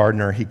is the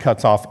gardener. He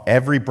cuts off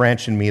every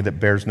branch in me that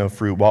bears no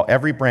fruit, while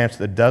every branch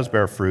that does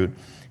bear fruit,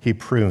 he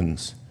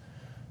prunes,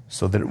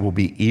 so that it will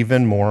be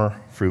even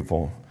more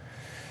fruitful.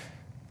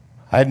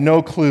 I had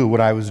no clue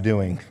what I was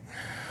doing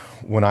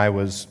when I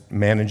was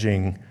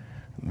managing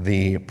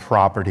the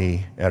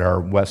property at our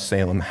West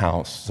Salem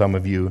house. Some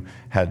of you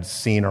had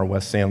seen our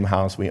West Salem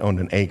house. We owned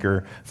an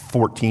acre,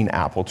 14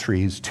 apple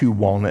trees, 2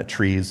 walnut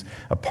trees,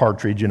 a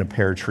partridge and a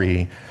pear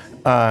tree.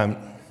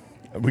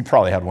 We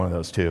probably had one of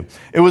those too.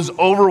 It was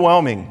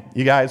overwhelming,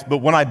 you guys. But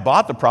when I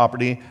bought the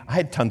property, I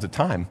had tons of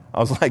time.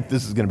 I was like,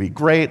 this is going to be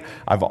great.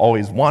 I've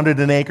always wanted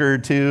an acre or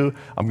two.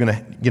 We're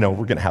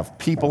going to have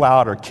people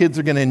out. Our kids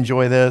are going to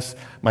enjoy this.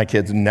 My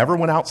kids never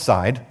went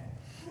outside.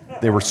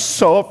 They were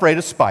so afraid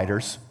of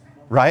spiders,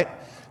 right?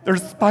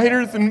 There's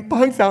spiders and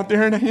bugs out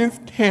there, and I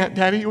just can't,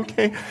 Daddy,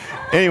 okay?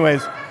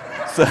 Anyways,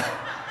 so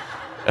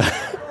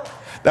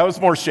that was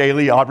more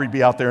Shaylee. Aubrey'd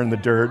be out there in the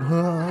dirt.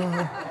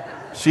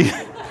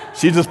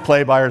 She'd just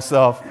play by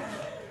herself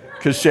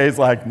because Shay's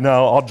like,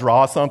 no, I'll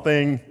draw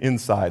something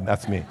inside.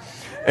 That's me.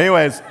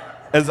 Anyways,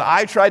 as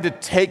I tried to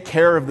take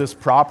care of this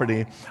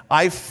property,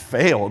 I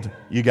failed,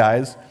 you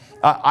guys.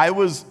 I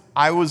was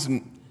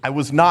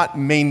not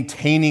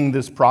maintaining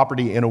this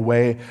property in a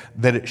way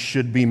that it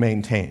should be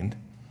maintained.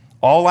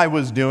 All I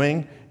was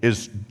doing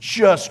is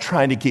just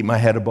trying to keep my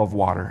head above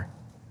water,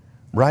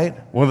 right?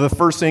 One of the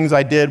first things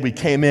I did, we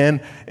came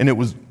in, and it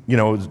was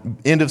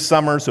end of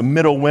summer, so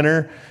middle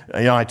winter.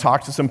 I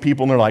talked to some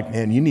people, and they're like,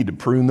 man, you need to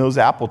prune those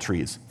apple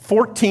trees.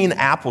 14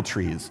 apple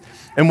trees.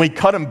 And we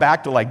cut them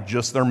back to like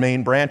just their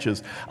main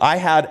branches. I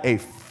had a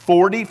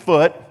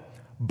 40-foot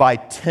by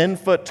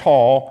 10-foot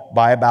tall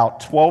by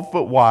about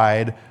 12-foot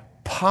wide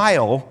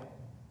pile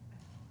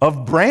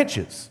of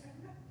branches.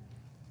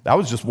 That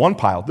was just one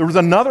pile. There was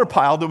another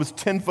pile that was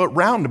 10-foot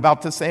round,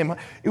 about the same.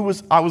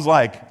 I was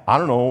like, I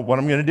don't know what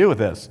I'm going to do with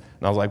this.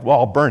 And I was like, well,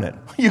 I'll burn it.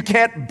 You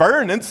can't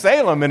burn in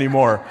Salem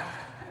anymore.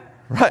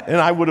 Right? And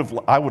I would have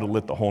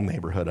lit the whole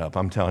neighborhood up.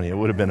 I'm telling you, it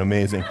would have been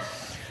amazing.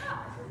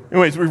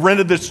 Anyways, we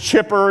rented this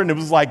chipper, and it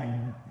was like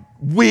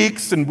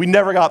weeks, and we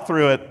never got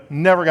through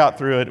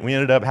it. We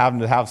ended up having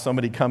to have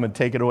somebody come and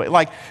take it away.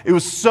 Like, it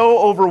was so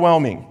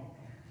overwhelming.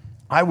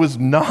 I was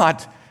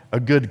not a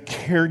good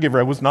caregiver.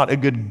 I was not a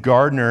good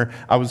gardener.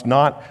 I was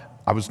not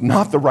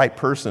the right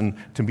person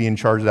to be in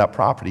charge of that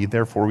property.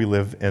 Therefore, we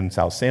live in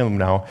South Salem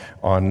now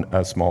on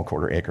a small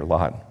quarter-acre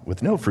lot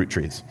with no fruit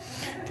trees.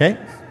 Okay?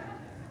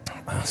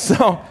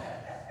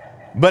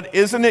 But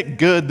isn't it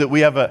good that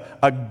we have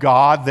a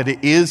God that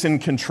is in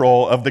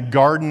control of the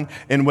garden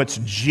in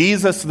which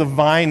Jesus, the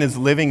vine, is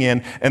living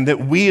in, and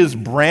that we as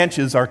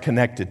branches are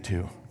connected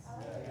to?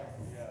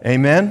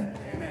 Amen?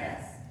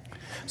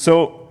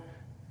 So,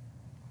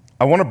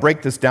 I want to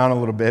break this down a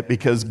little bit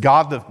because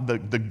God,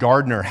 the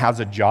gardener,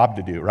 has a job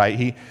to do,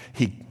 right?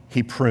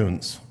 He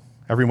prunes.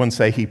 Everyone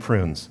say he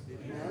prunes.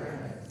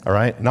 All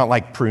right? Not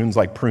like prunes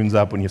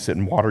up when you sit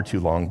in water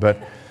too long, but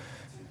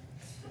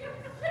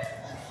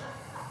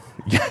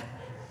yeah,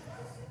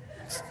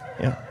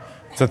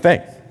 it's a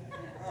thing.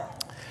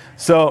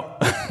 So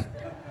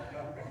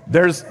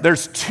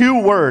there's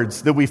 2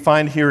 words that we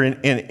find here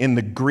in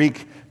the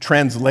Greek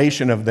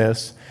translation of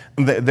this.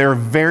 They're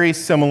very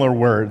similar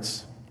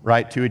words,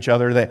 right, to each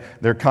other.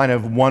 They're kind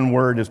of one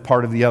word is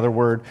part of the other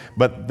word.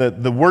 But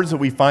the words that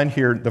we find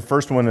here, the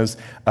first one is,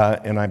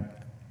 and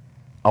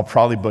I'll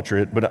probably butcher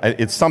it, but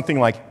it's something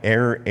like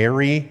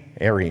airy.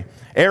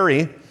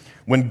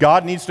 When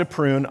God needs to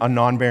prune a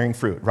non-bearing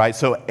fruit, right?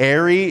 So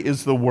airy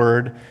is the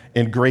word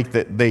in Greek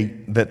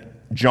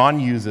that John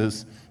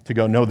uses to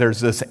go, no,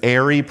 there's this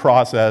airy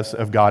process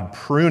of God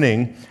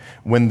pruning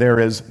when there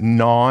is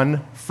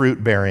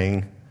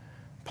non-fruit-bearing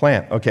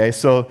plant, okay?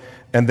 So,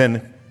 and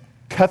then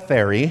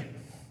katheri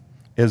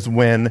is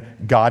when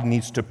God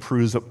needs to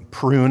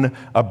prune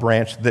a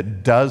branch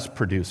that does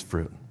produce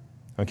fruit.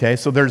 Okay,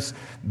 so there's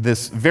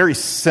this very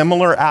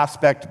similar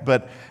aspect,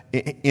 but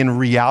in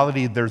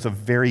reality, there's a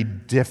very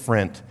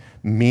different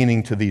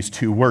meaning to these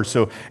 2 words.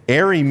 So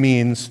airy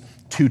means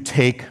to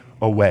take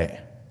away.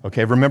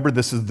 Okay, remember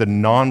this is the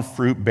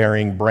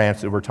non-fruit-bearing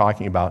branch that we're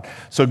talking about.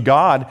 So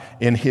God,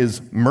 in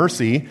His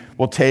mercy,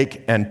 will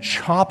take and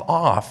chop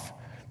off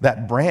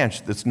that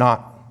branch that's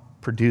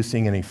not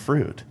producing any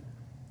fruit.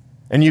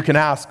 And you can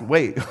ask,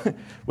 wait,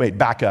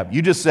 back up.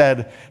 You just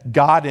said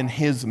God in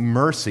His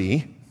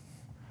mercy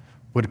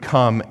would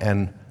come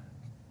and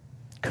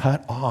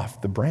cut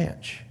off the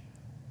branch.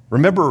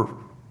 Remember,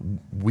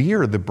 we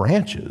are the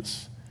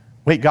branches.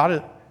 Wait,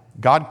 God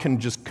can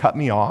just cut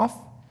me off?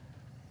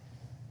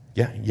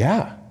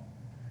 Yeah.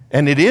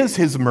 And it is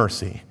His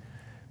mercy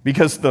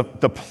because the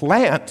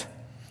plant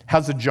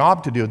has a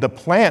job to do. The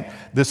plant,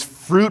 this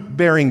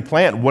fruit-bearing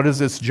plant, what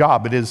is its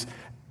job? It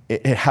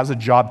has a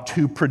job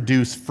to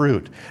produce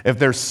fruit. If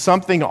there's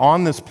something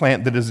on this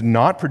plant that is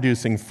not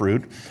producing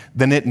fruit,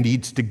 then it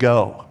needs to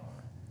go.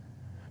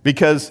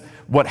 Because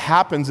what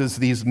happens is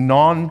these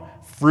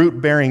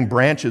non-fruit-bearing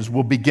branches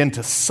will begin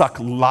to suck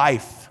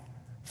life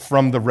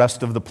from the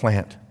rest of the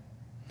plant.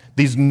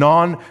 These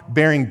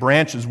non-bearing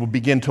branches will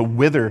begin to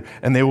wither,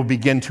 and they will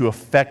begin to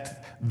affect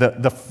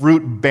the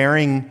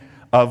fruit-bearing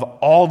of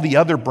all the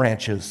other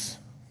branches.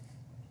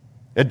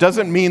 It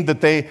doesn't mean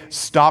that they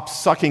stop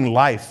sucking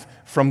life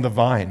from the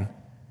vine.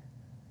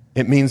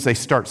 It means they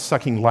start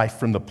sucking life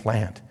from the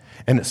plant,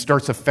 and it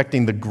starts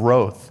affecting the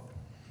growth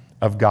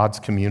of God's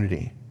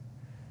community.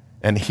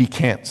 And he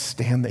can't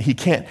stand that. He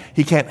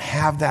can't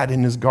have that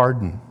in his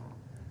garden.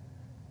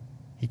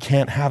 He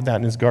can't have that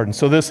in his garden.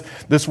 So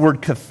this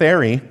word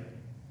katheri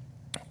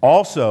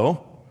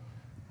also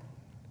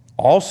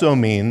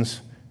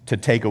means to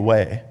take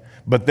away.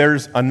 But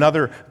there's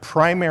another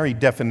primary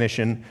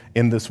definition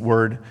in this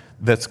word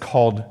that's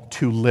called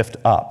to lift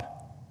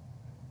up.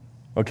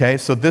 Okay,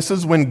 so this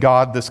is when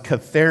this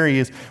katheri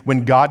is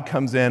when God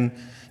comes in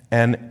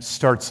and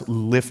starts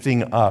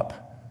lifting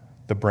up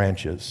the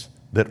branches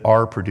that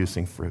are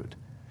producing fruit.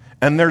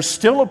 And there's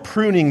still a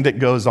pruning that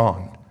goes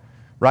on,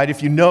 right?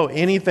 If you know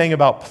anything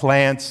about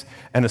plants,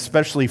 and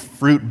especially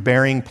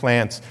fruit-bearing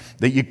plants,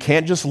 that you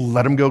can't just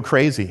let them go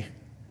crazy,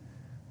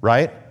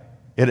 right?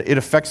 It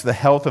affects the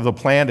health of the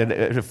plant.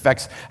 It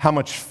affects how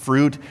much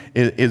fruit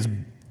is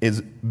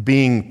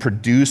being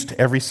produced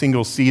every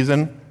single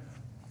season.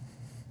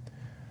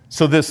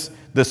 So this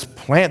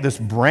plant, this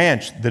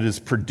branch that is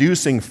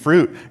producing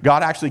fruit,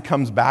 God actually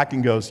comes back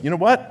and goes, you know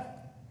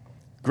what?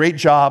 Great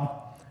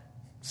job,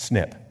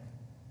 snip.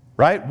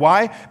 Right?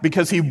 Why?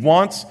 Because he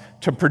wants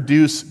to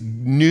produce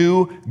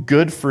new,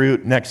 good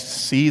fruit next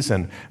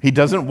season. He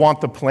doesn't want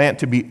the plant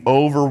to be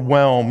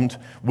overwhelmed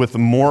with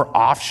more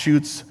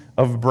offshoots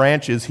of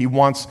branches. He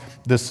wants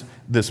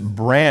this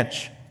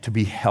branch to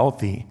be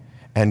healthy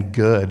and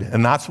good.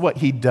 And that's what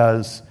he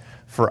does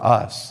for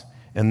us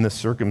in this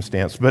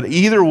circumstance. But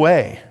either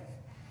way,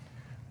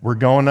 we're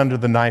going under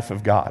the knife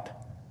of God.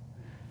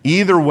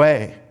 Either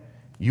way,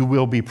 you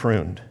will be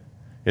pruned.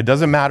 It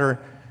doesn't matter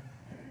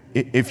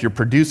if you're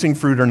producing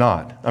fruit or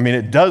not. I mean,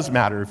 it does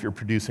matter if you're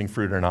producing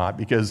fruit or not,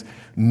 because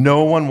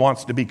no one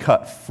wants to be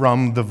cut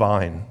from the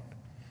vine.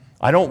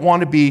 I don't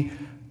want to be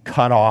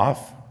cut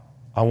off.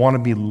 I want to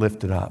be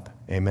lifted up.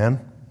 Amen?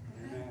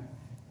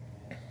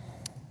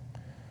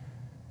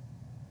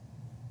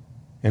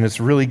 And it's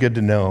really good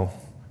to know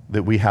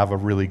that we have a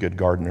really good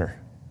gardener.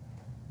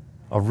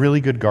 A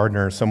really good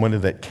gardener, somebody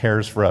that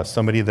cares for us,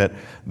 somebody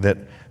that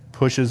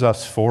pushes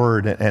us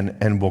forward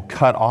and will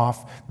cut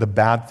off the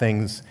bad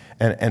things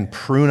and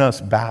prune us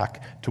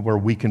back to where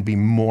we can be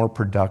more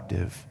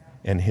productive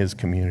in his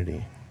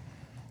community.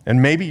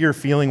 And maybe you're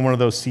feeling one of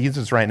those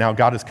seasons right now.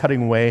 God is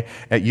cutting away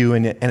at you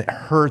and it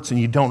hurts and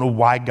you don't know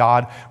why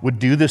God would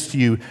do this to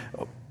you.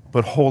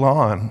 But hold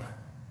on.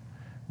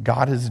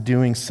 God is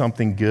doing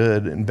something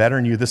good and better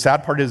in you. The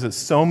sad part is that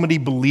so many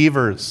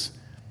believers,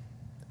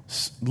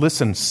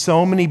 especially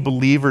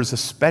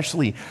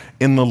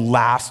in the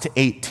last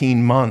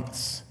 18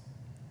 months,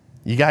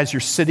 you guys, you're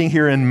sitting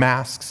here in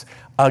masks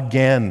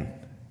again.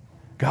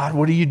 God,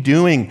 what are you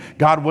doing?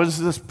 God, what is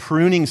this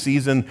pruning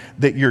season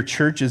that your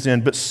church is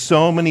in? But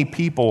so many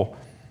people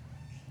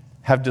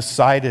have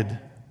decided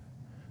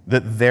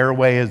that their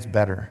way is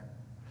better.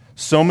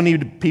 So many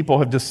people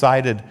have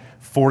decided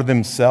for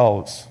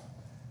themselves,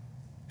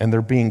 and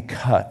they're being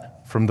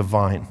cut from the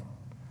vine.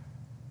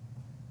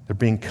 They're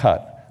being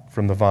cut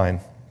from the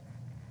vine.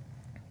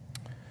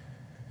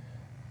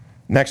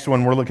 Next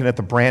one, we're looking at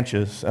the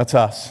branches. That's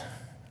us,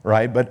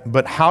 right?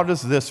 But how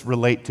does this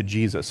relate to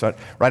Jesus?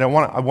 Right? I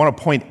want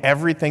to point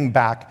everything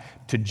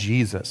back to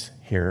Jesus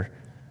here.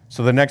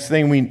 So the next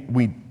thing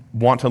we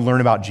want to learn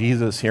about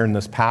Jesus here in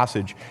this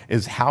passage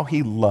is how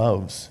he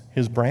loves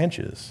his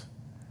branches,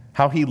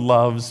 how he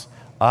loves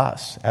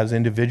us as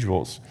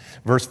individuals.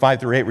 Verse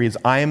 5-8 reads,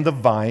 I am the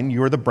vine,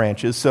 you are the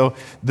branches. So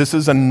this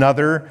is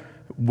another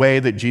way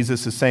that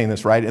Jesus is saying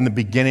this, right? In the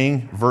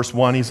beginning, verse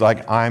 1, he's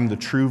like, I'm the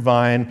true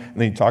vine. And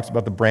then he talks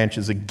about the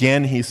branches.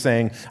 Again, he's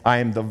saying, I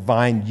am the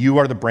vine, you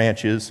are the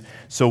branches.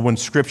 So when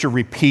Scripture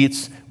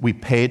repeats, we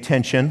pay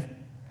attention,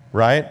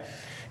 right?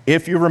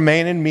 If you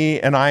remain in me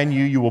and I in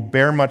you, you will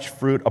bear much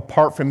fruit.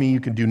 Apart from me, you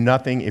can do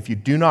nothing. If you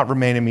do not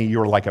remain in me, you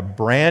are like a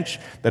branch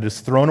that is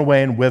thrown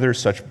away and withers.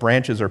 Such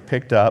branches are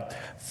picked up,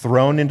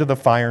 thrown into the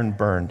fire and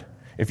burned.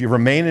 If you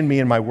remain in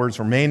me and my words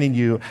remain in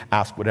you,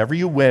 ask whatever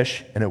you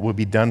wish and it will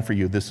be done for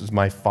you. This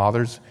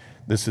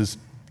is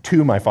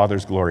to my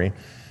Father's glory,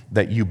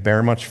 that you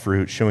bear much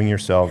fruit, showing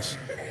yourselves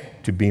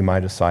to be my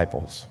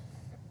disciples.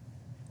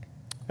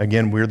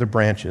 Again, we're the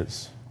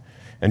branches.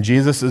 And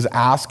Jesus is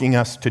asking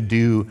us to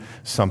do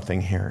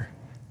something here.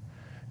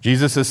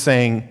 Jesus is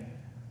saying,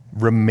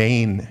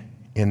 remain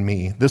in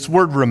me. This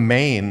word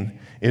remain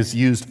is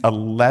used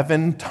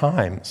 11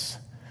 times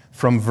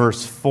from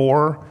verse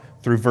 4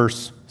 through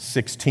verse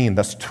 16.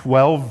 That's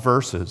 12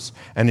 verses,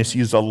 and it's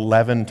used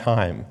 11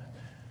 times.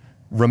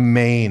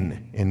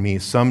 Remain in me.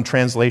 Some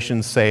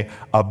translations say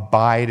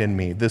abide in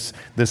me. This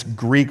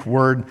Greek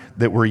word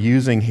that we're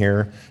using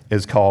here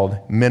is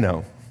called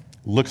meno.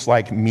 Looks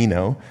like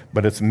meno,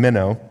 but it's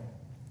meno,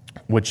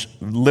 which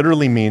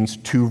literally means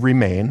to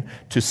remain,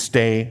 to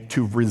stay,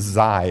 to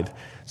reside.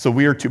 So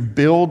we are to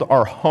build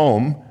our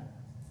home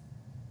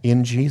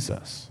in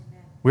Jesus.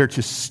 We are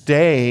to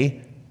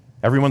stay,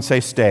 everyone say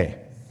stay.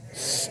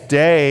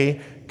 Stay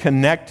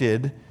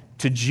connected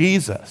to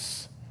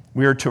Jesus.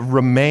 We are to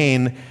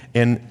remain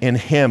in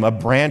him. A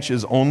branch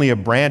is only a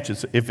branch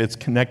if it's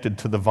connected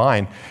to the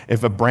vine.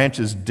 If a branch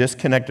is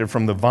disconnected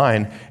from the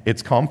vine,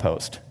 it's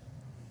compost.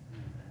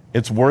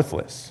 It's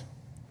worthless.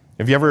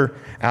 Have you ever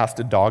asked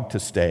a dog to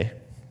stay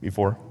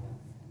before?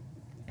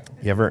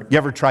 You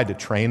ever tried to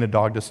train a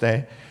dog to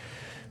stay?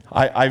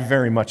 I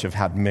very much have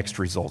had mixed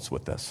results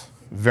with this.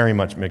 Very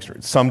much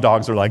mixed. Some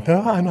dogs are like,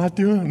 no, I'm not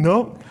doing it.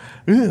 Nope.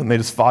 And they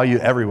just follow you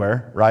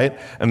everywhere, right?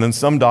 And then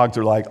some dogs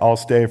are like, I'll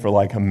stay for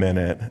like a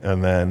minute,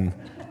 and then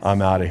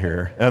I'm out of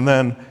here. And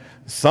then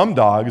some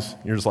dogs,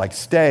 you're just like,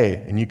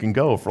 stay, and you can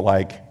go for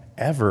like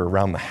ever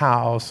around the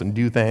house and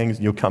do things,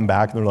 and you'll come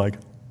back, and they're like,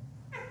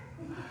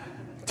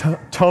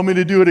 tell me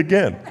to do it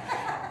again.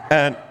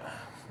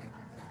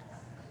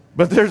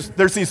 But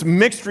there's these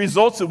mixed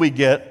results that we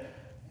get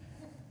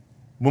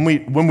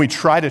when we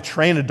try to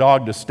train a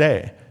dog to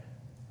stay.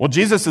 Well,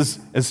 Jesus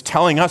is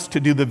telling us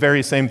to do the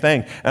very same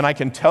thing. And I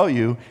can tell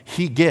you,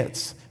 he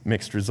gets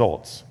mixed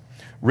results.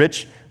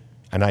 Rich,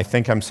 and I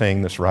think I'm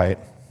saying this right,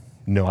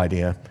 no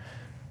idea,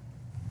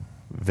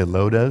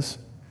 Villodas,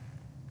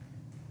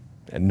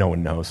 and no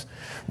one knows.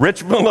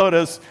 Rich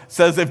Villodas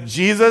says if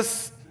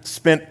Jesus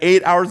spent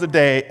 8 hours a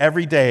day,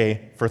 every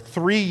day, for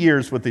 3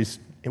 years with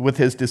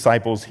his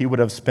disciples, he would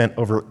have spent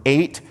over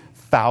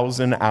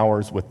 8,000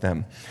 hours with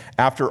them.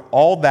 After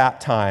all that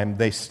time,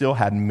 they still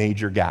had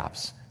major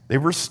gaps. They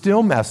were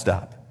still messed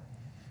up.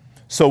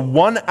 So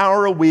 1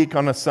 hour a week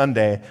on a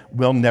Sunday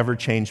will never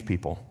change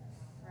people.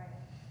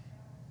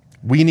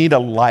 We need a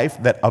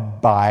life that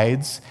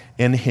abides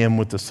in him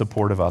with the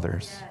support of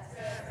others.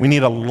 We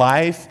need a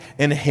life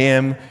in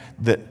him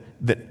that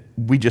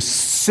we just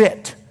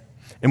sit.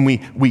 And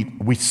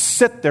we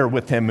sit there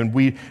with him, and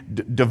we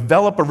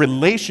develop a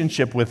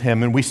relationship with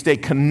him, and we stay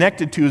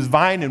connected to his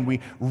vine, and we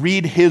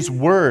read his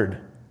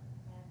word.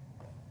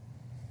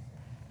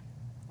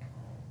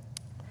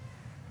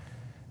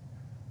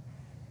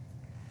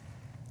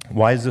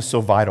 Why is this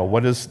so vital?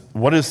 What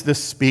does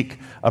this speak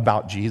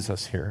about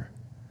Jesus here?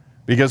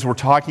 Because we're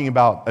talking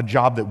about a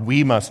job that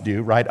we must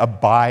do, right?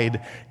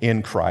 Abide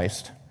in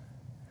Christ.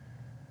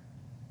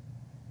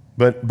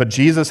 But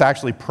Jesus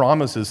actually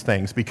promises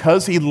things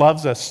because he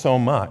loves us so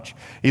much.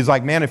 He's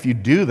like, man, if you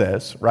do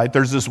this, right?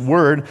 There's this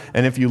word,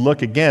 and if you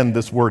look again,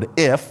 this word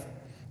if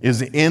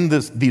is in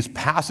these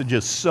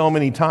passages so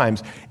many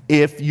times.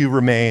 If you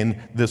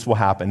remain, this will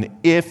happen.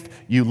 If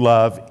you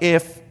love,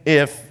 if.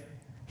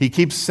 He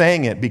keeps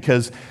saying it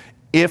because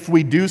if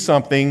we do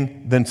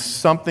something, then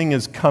something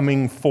is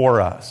coming for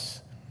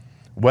us.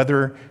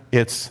 Whether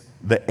it's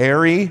the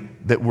Eri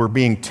that we're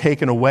being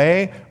taken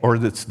away, or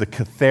it's the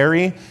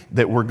Katheri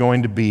that we're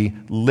going to be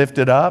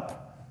lifted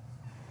up,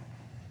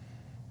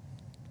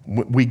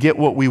 we get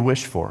what we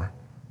wish for,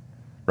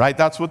 right?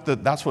 That's what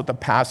the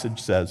passage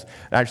says. It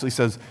actually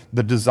says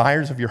the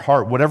desires of your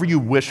heart, whatever you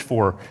wish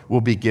for,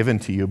 will be given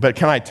to you. But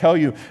can I tell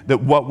you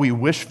that what we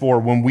wish for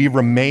when we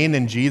remain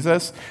in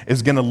Jesus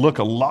is going to look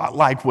a lot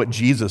like what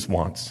Jesus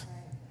wants?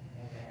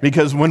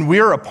 Because when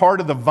we're a part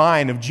of the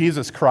vine of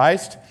Jesus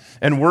Christ,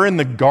 and we're in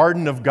the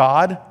garden of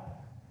God,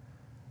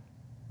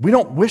 we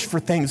don't wish for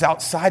things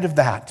outside of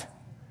that.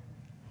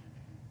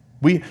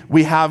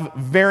 We have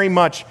very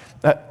much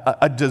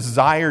a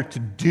desire to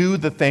do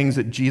the things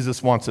that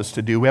Jesus wants us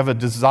to do. We have a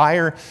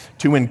desire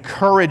to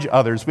encourage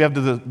others. We have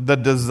the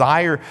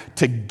desire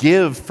to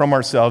give from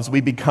ourselves. We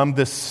become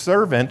this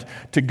servant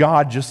to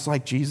God just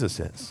like Jesus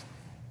is.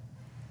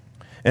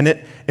 And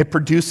it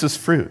produces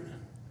fruit,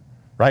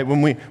 right?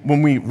 When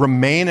we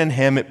remain in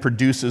him, it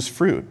produces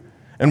fruit.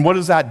 And what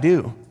does that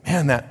do?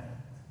 Man,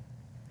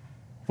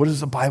 what does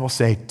the Bible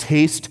say?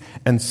 Taste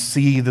and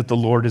see that the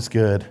Lord is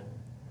good.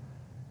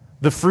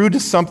 The fruit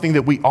is something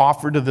that we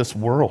offer to this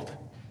world.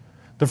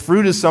 The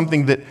fruit is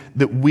something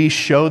that we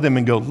show them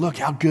and go, look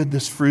how good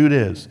this fruit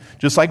is.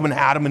 Just like when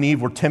Adam and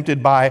Eve were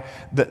tempted by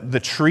the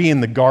tree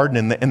in the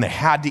garden and they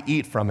had to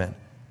eat from it.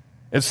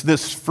 It's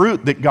this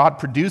fruit that God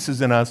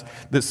produces in us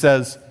that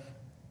says,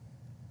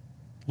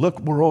 look,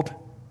 world,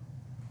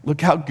 look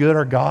how good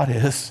our God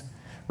is.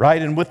 Right?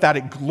 And with that,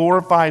 it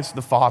glorifies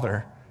the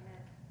Father.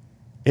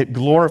 It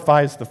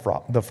glorifies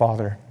the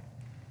Father.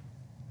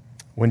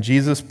 When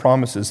Jesus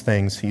promises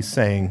things, he's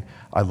saying,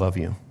 I love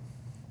you.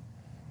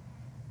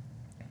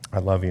 I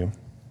love you.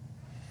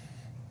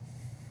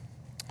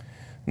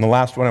 And the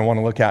last one I want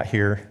to look at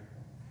here,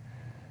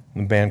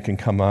 the band can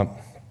come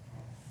up,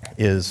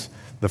 is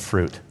the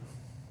fruit.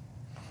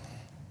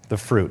 The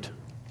fruit.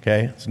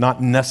 Okay? It's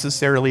not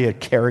necessarily a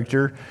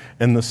character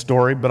in the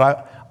story,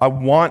 but I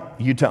want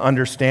you to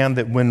understand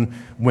that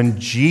when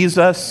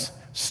Jesus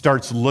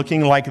starts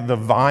looking like the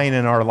vine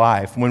in our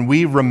life, when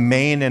we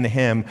remain in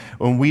him,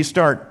 when we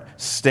start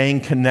staying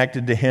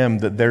connected to him,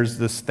 that there's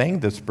this thing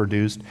that's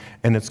produced,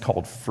 and it's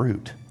called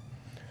fruit.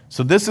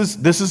 So this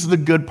is the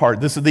good part.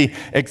 This is the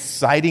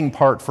exciting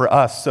part for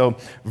us. So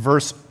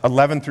verse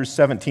 11 through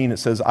 17, it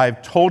says,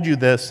 I've told you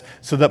this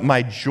so that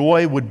my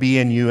joy would be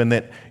in you and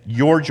that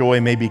your joy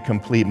may be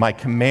complete. My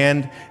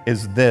command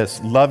is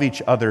this, love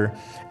each other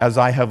as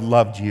I have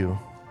loved you.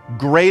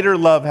 Greater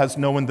love has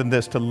no one than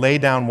this, to lay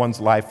down one's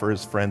life for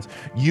his friends.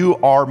 You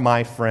are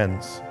my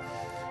friends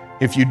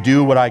if you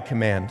do what I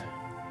command.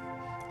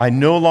 I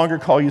no longer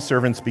call you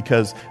servants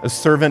because a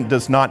servant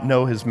does not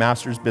know his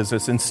master's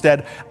business.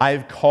 Instead, I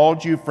have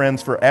called you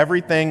friends, for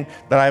everything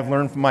that I have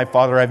learned from my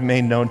Father I have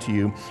made known to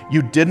you.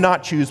 You did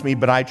not choose me,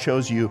 but I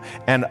chose you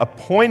and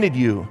appointed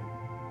you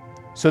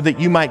so that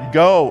you might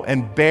go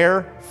and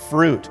bear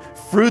fruit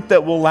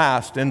that will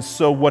last. And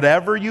so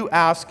whatever you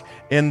ask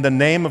in the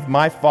name of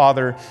my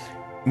Father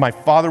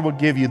will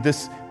give you.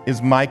 This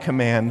is my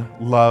command: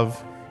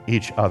 love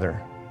each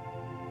other.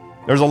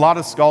 There's a lot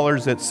of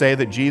scholars that say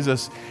that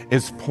Jesus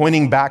is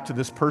pointing back to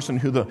this person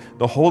who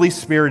the Holy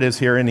Spirit is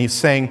here, and he's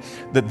saying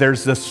that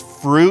there's this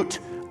fruit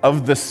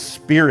of the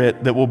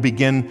Spirit that will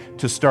begin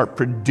to start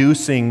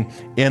producing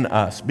in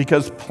us.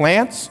 Because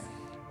plants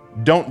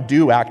don't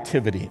do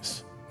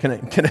activities.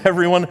 Can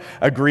everyone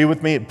agree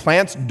with me?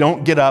 Plants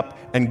don't get up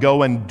and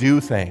go and do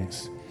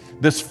things.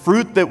 This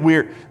fruit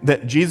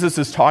that Jesus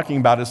is talking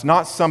about is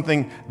not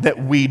something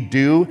that we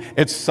do.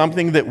 It's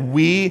something that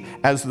we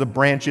as the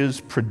branches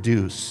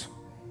produce.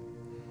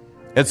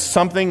 It's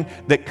something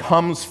that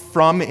comes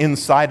from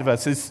inside of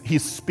us.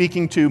 He's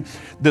speaking to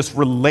this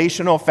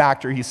relational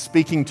factor. He's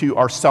speaking to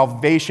our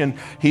salvation.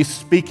 He's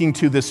speaking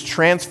to this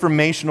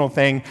transformational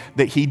thing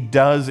that he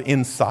does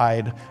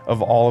inside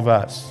of all of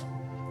us.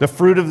 The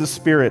fruit of the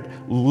Spirit: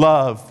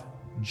 love,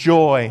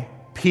 joy,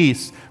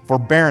 peace,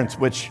 forbearance,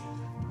 which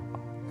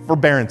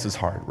forbearance is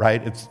hard,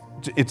 right?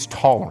 It's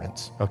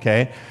tolerance,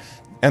 okay?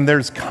 And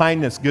there's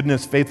kindness,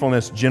 goodness,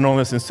 faithfulness,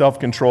 gentleness, and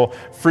self-control.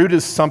 Fruit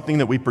is something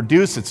that we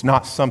produce. It's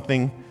not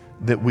something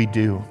that we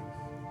do.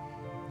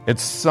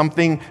 It's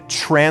something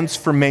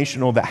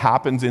transformational that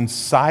happens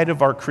inside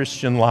of our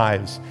Christian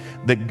lives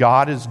that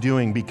God is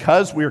doing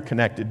because we are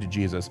connected to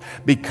Jesus,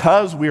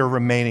 because we are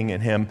remaining in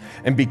him.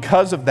 And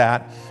because of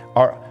that,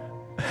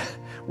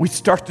 we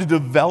start to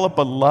develop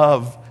a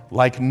love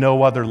like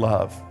no other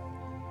love.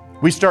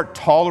 We start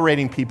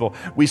tolerating people.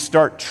 We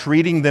start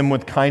treating them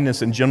with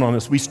kindness and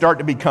gentleness. We start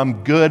to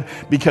become good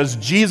because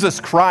Jesus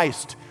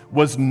Christ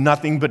was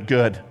nothing but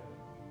good.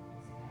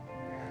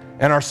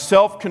 And our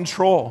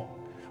self-control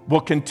will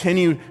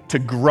continue to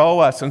grow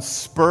us and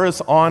spur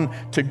us on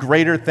to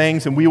greater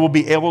things, and we will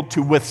be able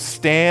to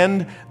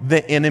withstand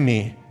the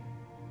enemy.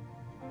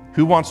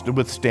 Who wants to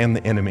withstand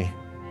the enemy?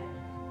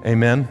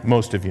 Amen?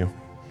 Most of you.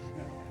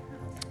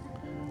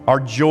 Our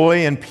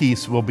joy and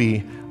peace will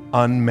be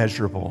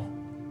unmeasurable.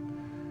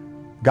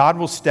 God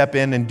will step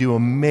in and do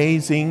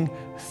amazing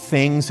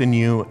things in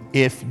you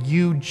if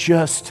you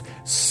just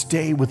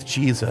stay with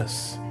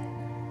Jesus.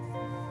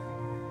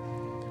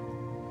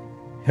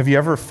 Have you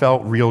ever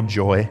felt real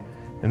joy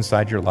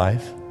inside your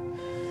life?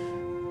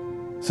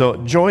 So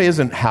joy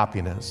isn't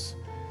happiness.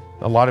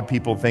 A lot of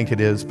people think it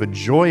is, but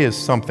joy is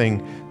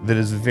something that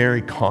is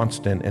very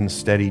constant and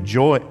steady.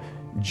 Joy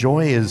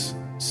is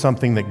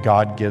something that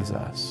God gives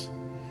us.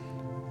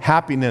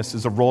 Happiness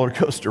is a roller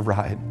coaster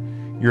ride.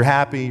 You're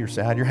happy, you're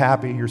sad, you're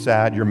happy, you're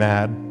sad, you're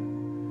mad.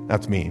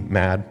 That's me,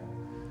 mad.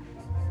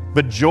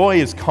 But joy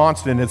is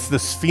constant. It's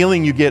this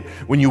feeling you get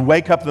when you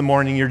wake up in the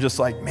morning, you're just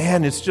like,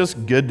 man, it's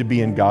just good to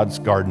be in God's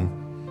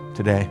garden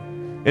today.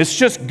 It's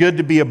just good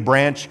to be a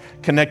branch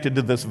connected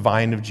to this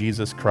vine of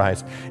Jesus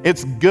Christ.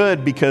 It's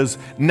good because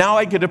now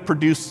I get to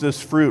produce this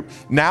fruit.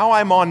 Now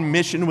I'm on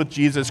mission with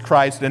Jesus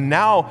Christ, and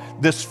now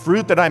this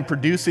fruit that I'm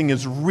producing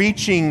is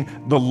reaching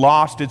the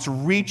lost. It's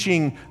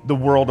reaching the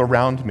world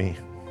around me.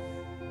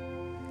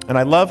 And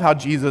I love how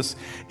Jesus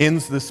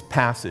ends this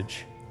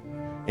passage.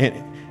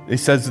 He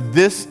says,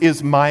 this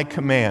is my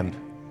command,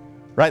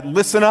 right?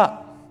 Listen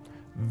up.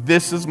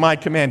 This is my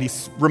command.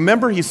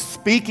 Remember, he's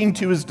speaking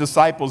to his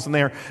disciples, and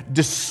they're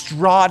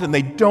distraught, and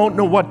they don't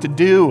know what to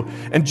do.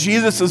 And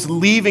Jesus is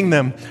leaving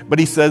them, but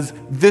he says,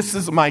 this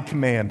is my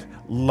command.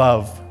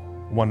 Love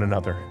one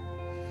another.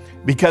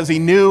 Because he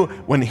knew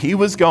when he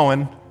was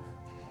going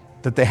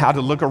that they had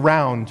to look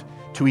around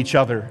to each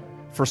other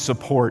for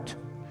support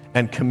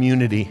and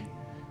community.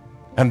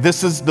 And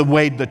this is the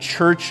way the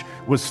church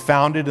was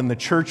founded and the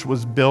church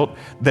was built,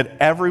 that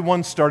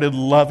everyone started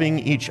loving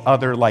each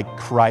other like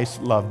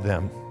Christ loved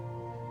them.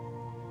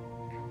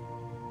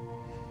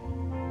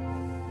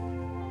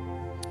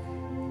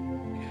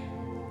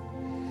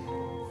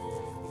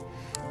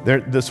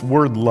 This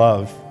word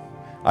love,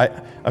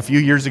 a few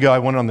years ago I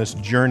went on this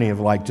journey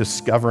of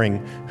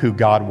discovering who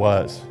God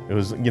was. It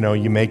was,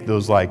 you make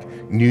those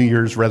New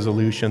Year's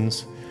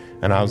resolutions.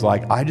 And I was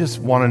like, I just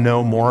want to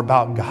know more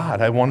about God.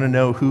 I want to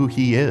know who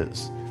he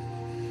is.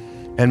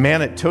 And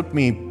man, it took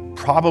me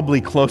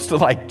probably close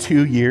to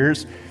 2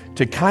 years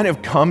to kind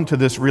of come to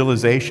this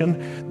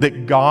realization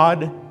that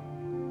God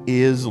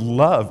is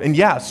love. And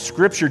yeah,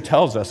 Scripture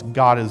tells us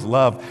God is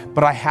love,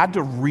 but I had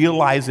to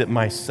realize it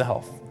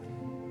myself.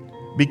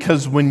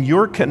 Because when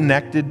you're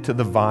connected to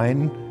the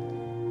vine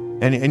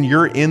and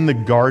you're in the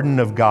garden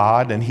of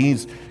God and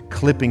he's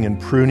clipping and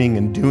pruning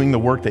and doing the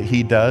work that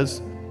he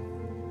does,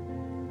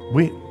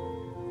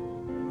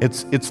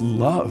 it's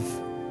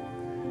love.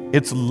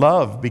 It's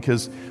love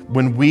because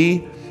when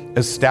we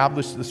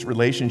establish this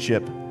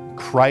relationship,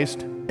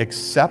 Christ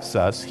accepts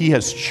us. He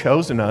has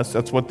chosen us.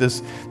 That's what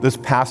this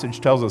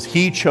passage tells us.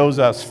 He chose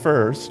us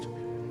first.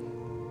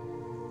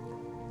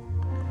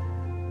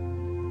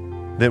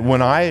 that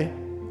when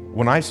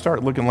I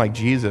start looking like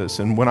Jesus,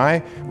 and when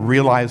I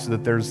realize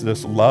that there's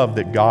this love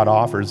that God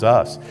offers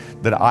us,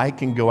 that I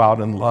can go out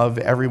and love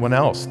everyone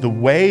else the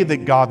way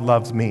that God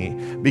loves me.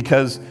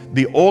 Because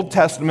the Old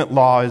Testament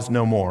law is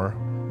no more.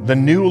 The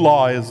new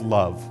law is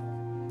love.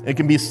 It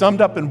can be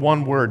summed up in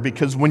one word,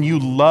 because when you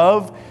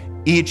love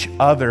each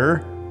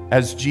other,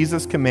 as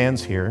Jesus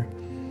commands here,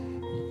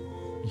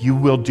 you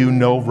will do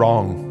no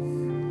wrong.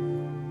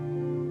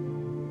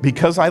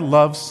 Because I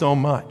love so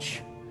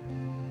much,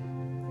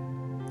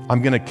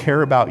 I'm going to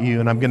care about you,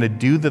 and I'm going to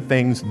do the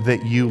things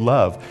that you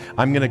love.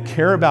 I'm going to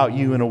care about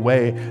you in a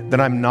way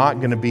that I'm not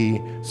going to be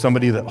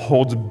somebody that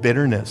holds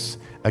bitterness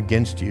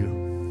against you.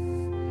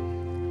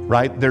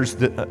 Right?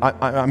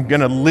 I'm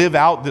going to live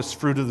out this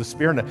fruit of the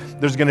Spirit.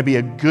 There's going to be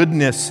a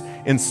goodness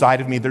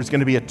inside of me. There's going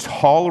to be a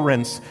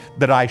tolerance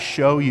that I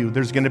show you.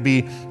 There's going to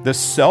be the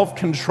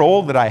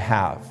self-control that I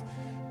have.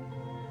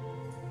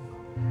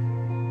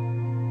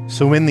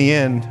 So in the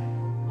end,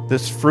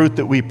 this fruit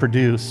that we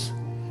produce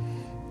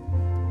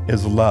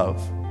is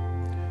love.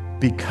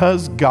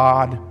 Because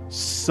God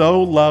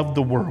so loved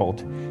the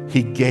world,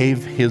 he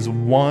gave his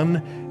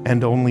one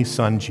and only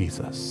Son,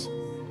 Jesus,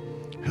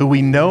 who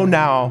we know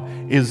now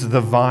is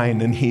the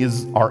vine, and he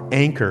is our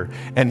anchor,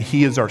 and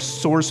he is our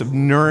source of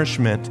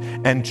nourishment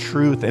and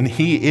truth, and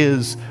he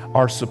is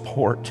our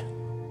support.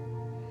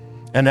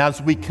 And as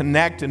we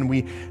connect and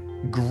we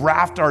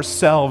graft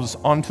ourselves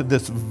onto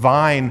this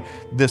vine,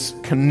 this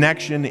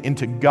connection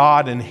into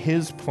God and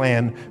his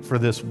plan for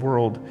this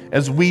world,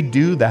 as we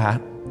do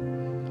that,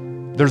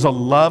 there's a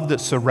love that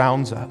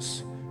surrounds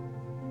us.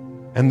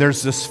 And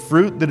there's this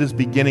fruit that is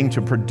beginning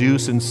to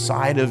produce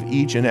inside of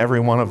each and every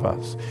one of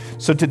us.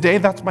 So today,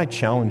 that's my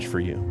challenge for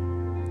you.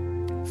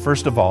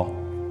 First of all,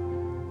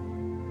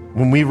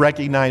 when we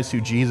recognize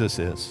who Jesus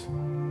is,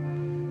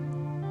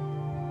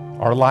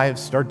 our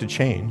lives start to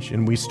change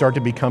and we start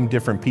to become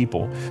different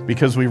people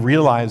because we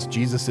realize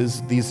Jesus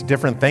is these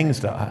different things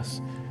to us.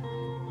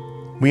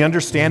 We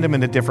understand him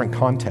in a different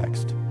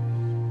context.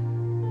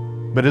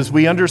 But as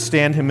we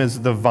understand him as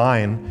the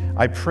vine,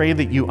 I pray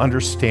that you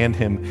understand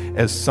him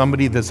as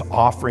somebody that's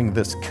offering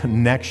this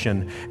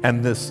connection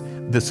and this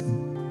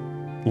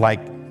like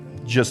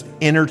just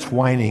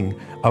intertwining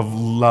of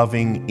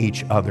loving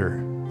each other.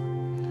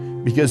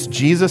 Because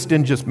Jesus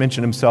didn't just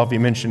mention himself, he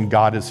mentioned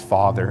God as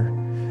Father,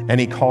 and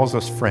he calls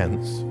us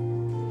friends.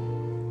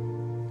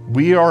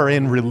 We are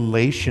in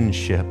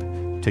relationship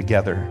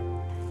together.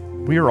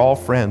 We are all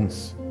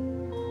friends.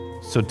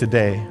 So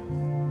today,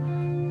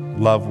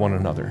 love one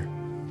another.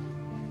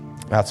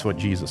 That's what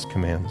Jesus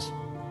commands.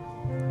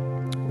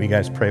 Will you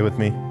guys pray with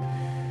me?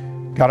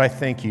 God, I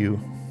thank you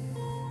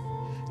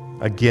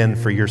again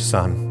for your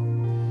Son.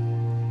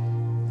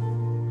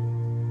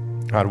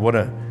 God, what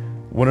an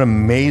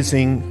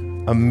amazing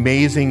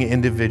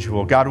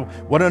individual. God,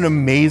 what an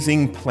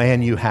amazing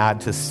plan you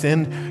had to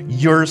send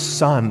your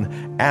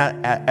Son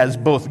as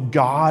both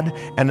God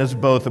and as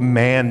both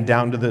man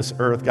down to this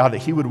earth. God, that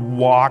he would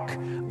walk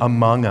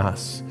among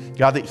us.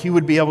 God, that he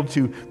would be able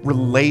to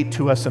relate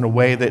to us in a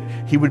way that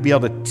he would be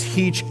able to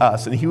teach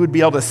us, and he would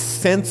be able to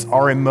sense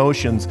our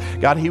emotions.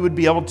 God, he would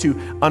be able to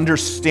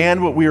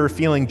understand what we were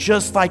feeling,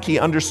 just like he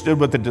understood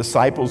what the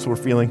disciples were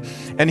feeling.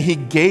 And he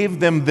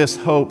gave them this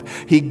hope.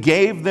 He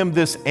gave them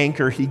this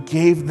anchor. He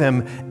gave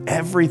them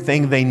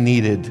everything they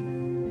needed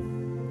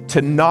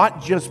to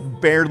not just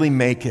barely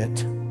make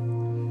it,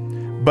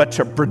 but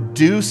to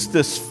produce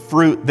this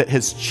fruit that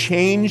has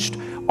changed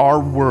our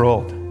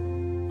world.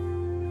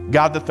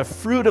 God, that the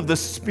fruit of the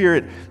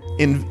Spirit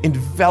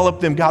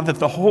enveloped them. God, that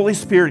the Holy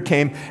Spirit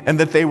came and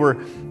that they were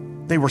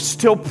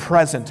still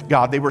present,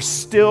 God. They were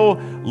still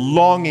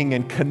longing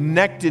and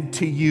connected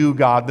to you,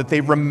 God, that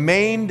they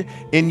remained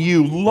in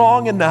you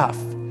long enough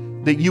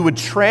that you would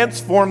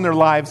transform their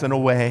lives in a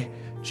way,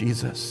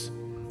 Jesus.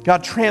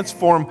 God,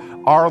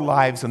 transform our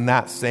lives in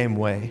that same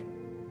way.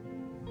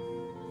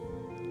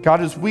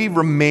 God, as we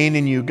remain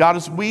in you, God,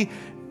 as we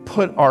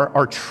put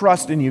our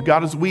trust in you,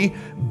 God, as we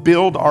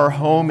build our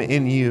home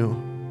in you,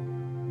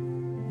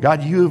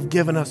 God, you have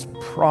given us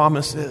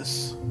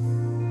promises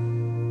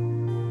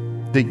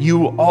that you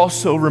will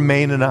also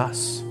remain in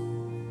us.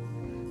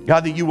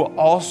 God, that you will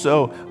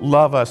also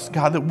love us.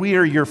 God, that we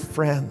are your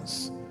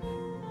friends.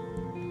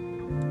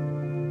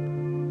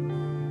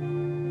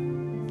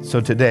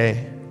 So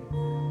today,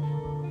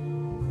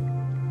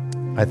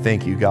 I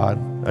thank you,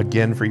 God,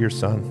 again for your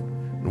Son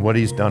and what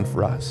he's done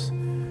for us.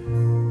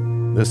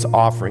 This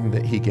offering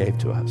that he gave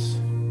to us.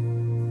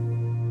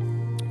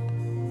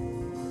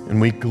 And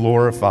we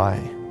glorify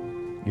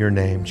your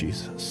name,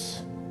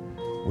 Jesus.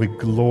 We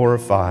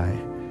glorify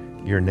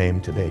your name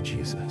today,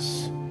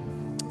 Jesus.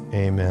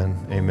 Amen.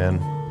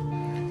 Amen.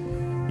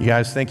 You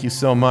guys, thank you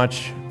so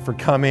much for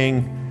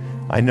coming.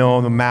 I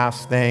know the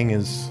mask thing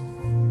is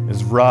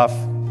rough.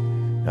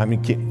 I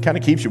mean, it kind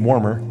of keeps you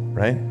warmer,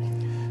 right?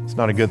 It's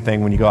not a good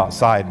thing when you go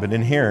outside, but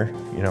in here,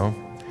 you know.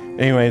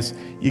 Anyways,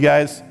 you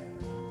guys,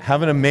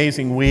 have an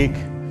amazing week.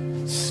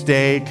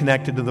 Stay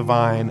connected to the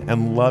vine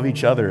and love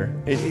each other.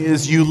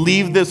 As you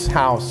leave this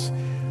house,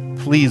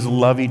 please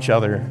love each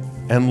other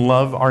and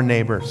love our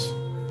neighbors.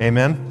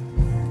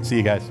 Amen? See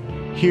you guys.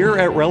 Here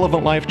at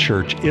Relevant Life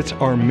Church, it's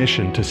our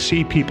mission to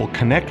see people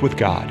connect with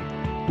God,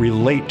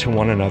 relate to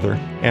one another,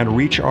 and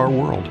reach our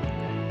world.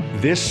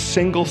 This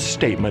single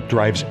statement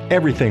drives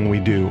everything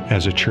we do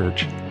as a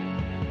church.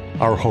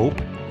 Our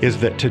hope is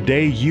that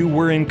today you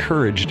were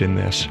encouraged in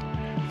this.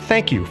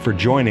 Thank you for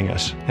joining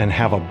us, and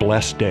have a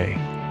blessed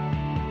day.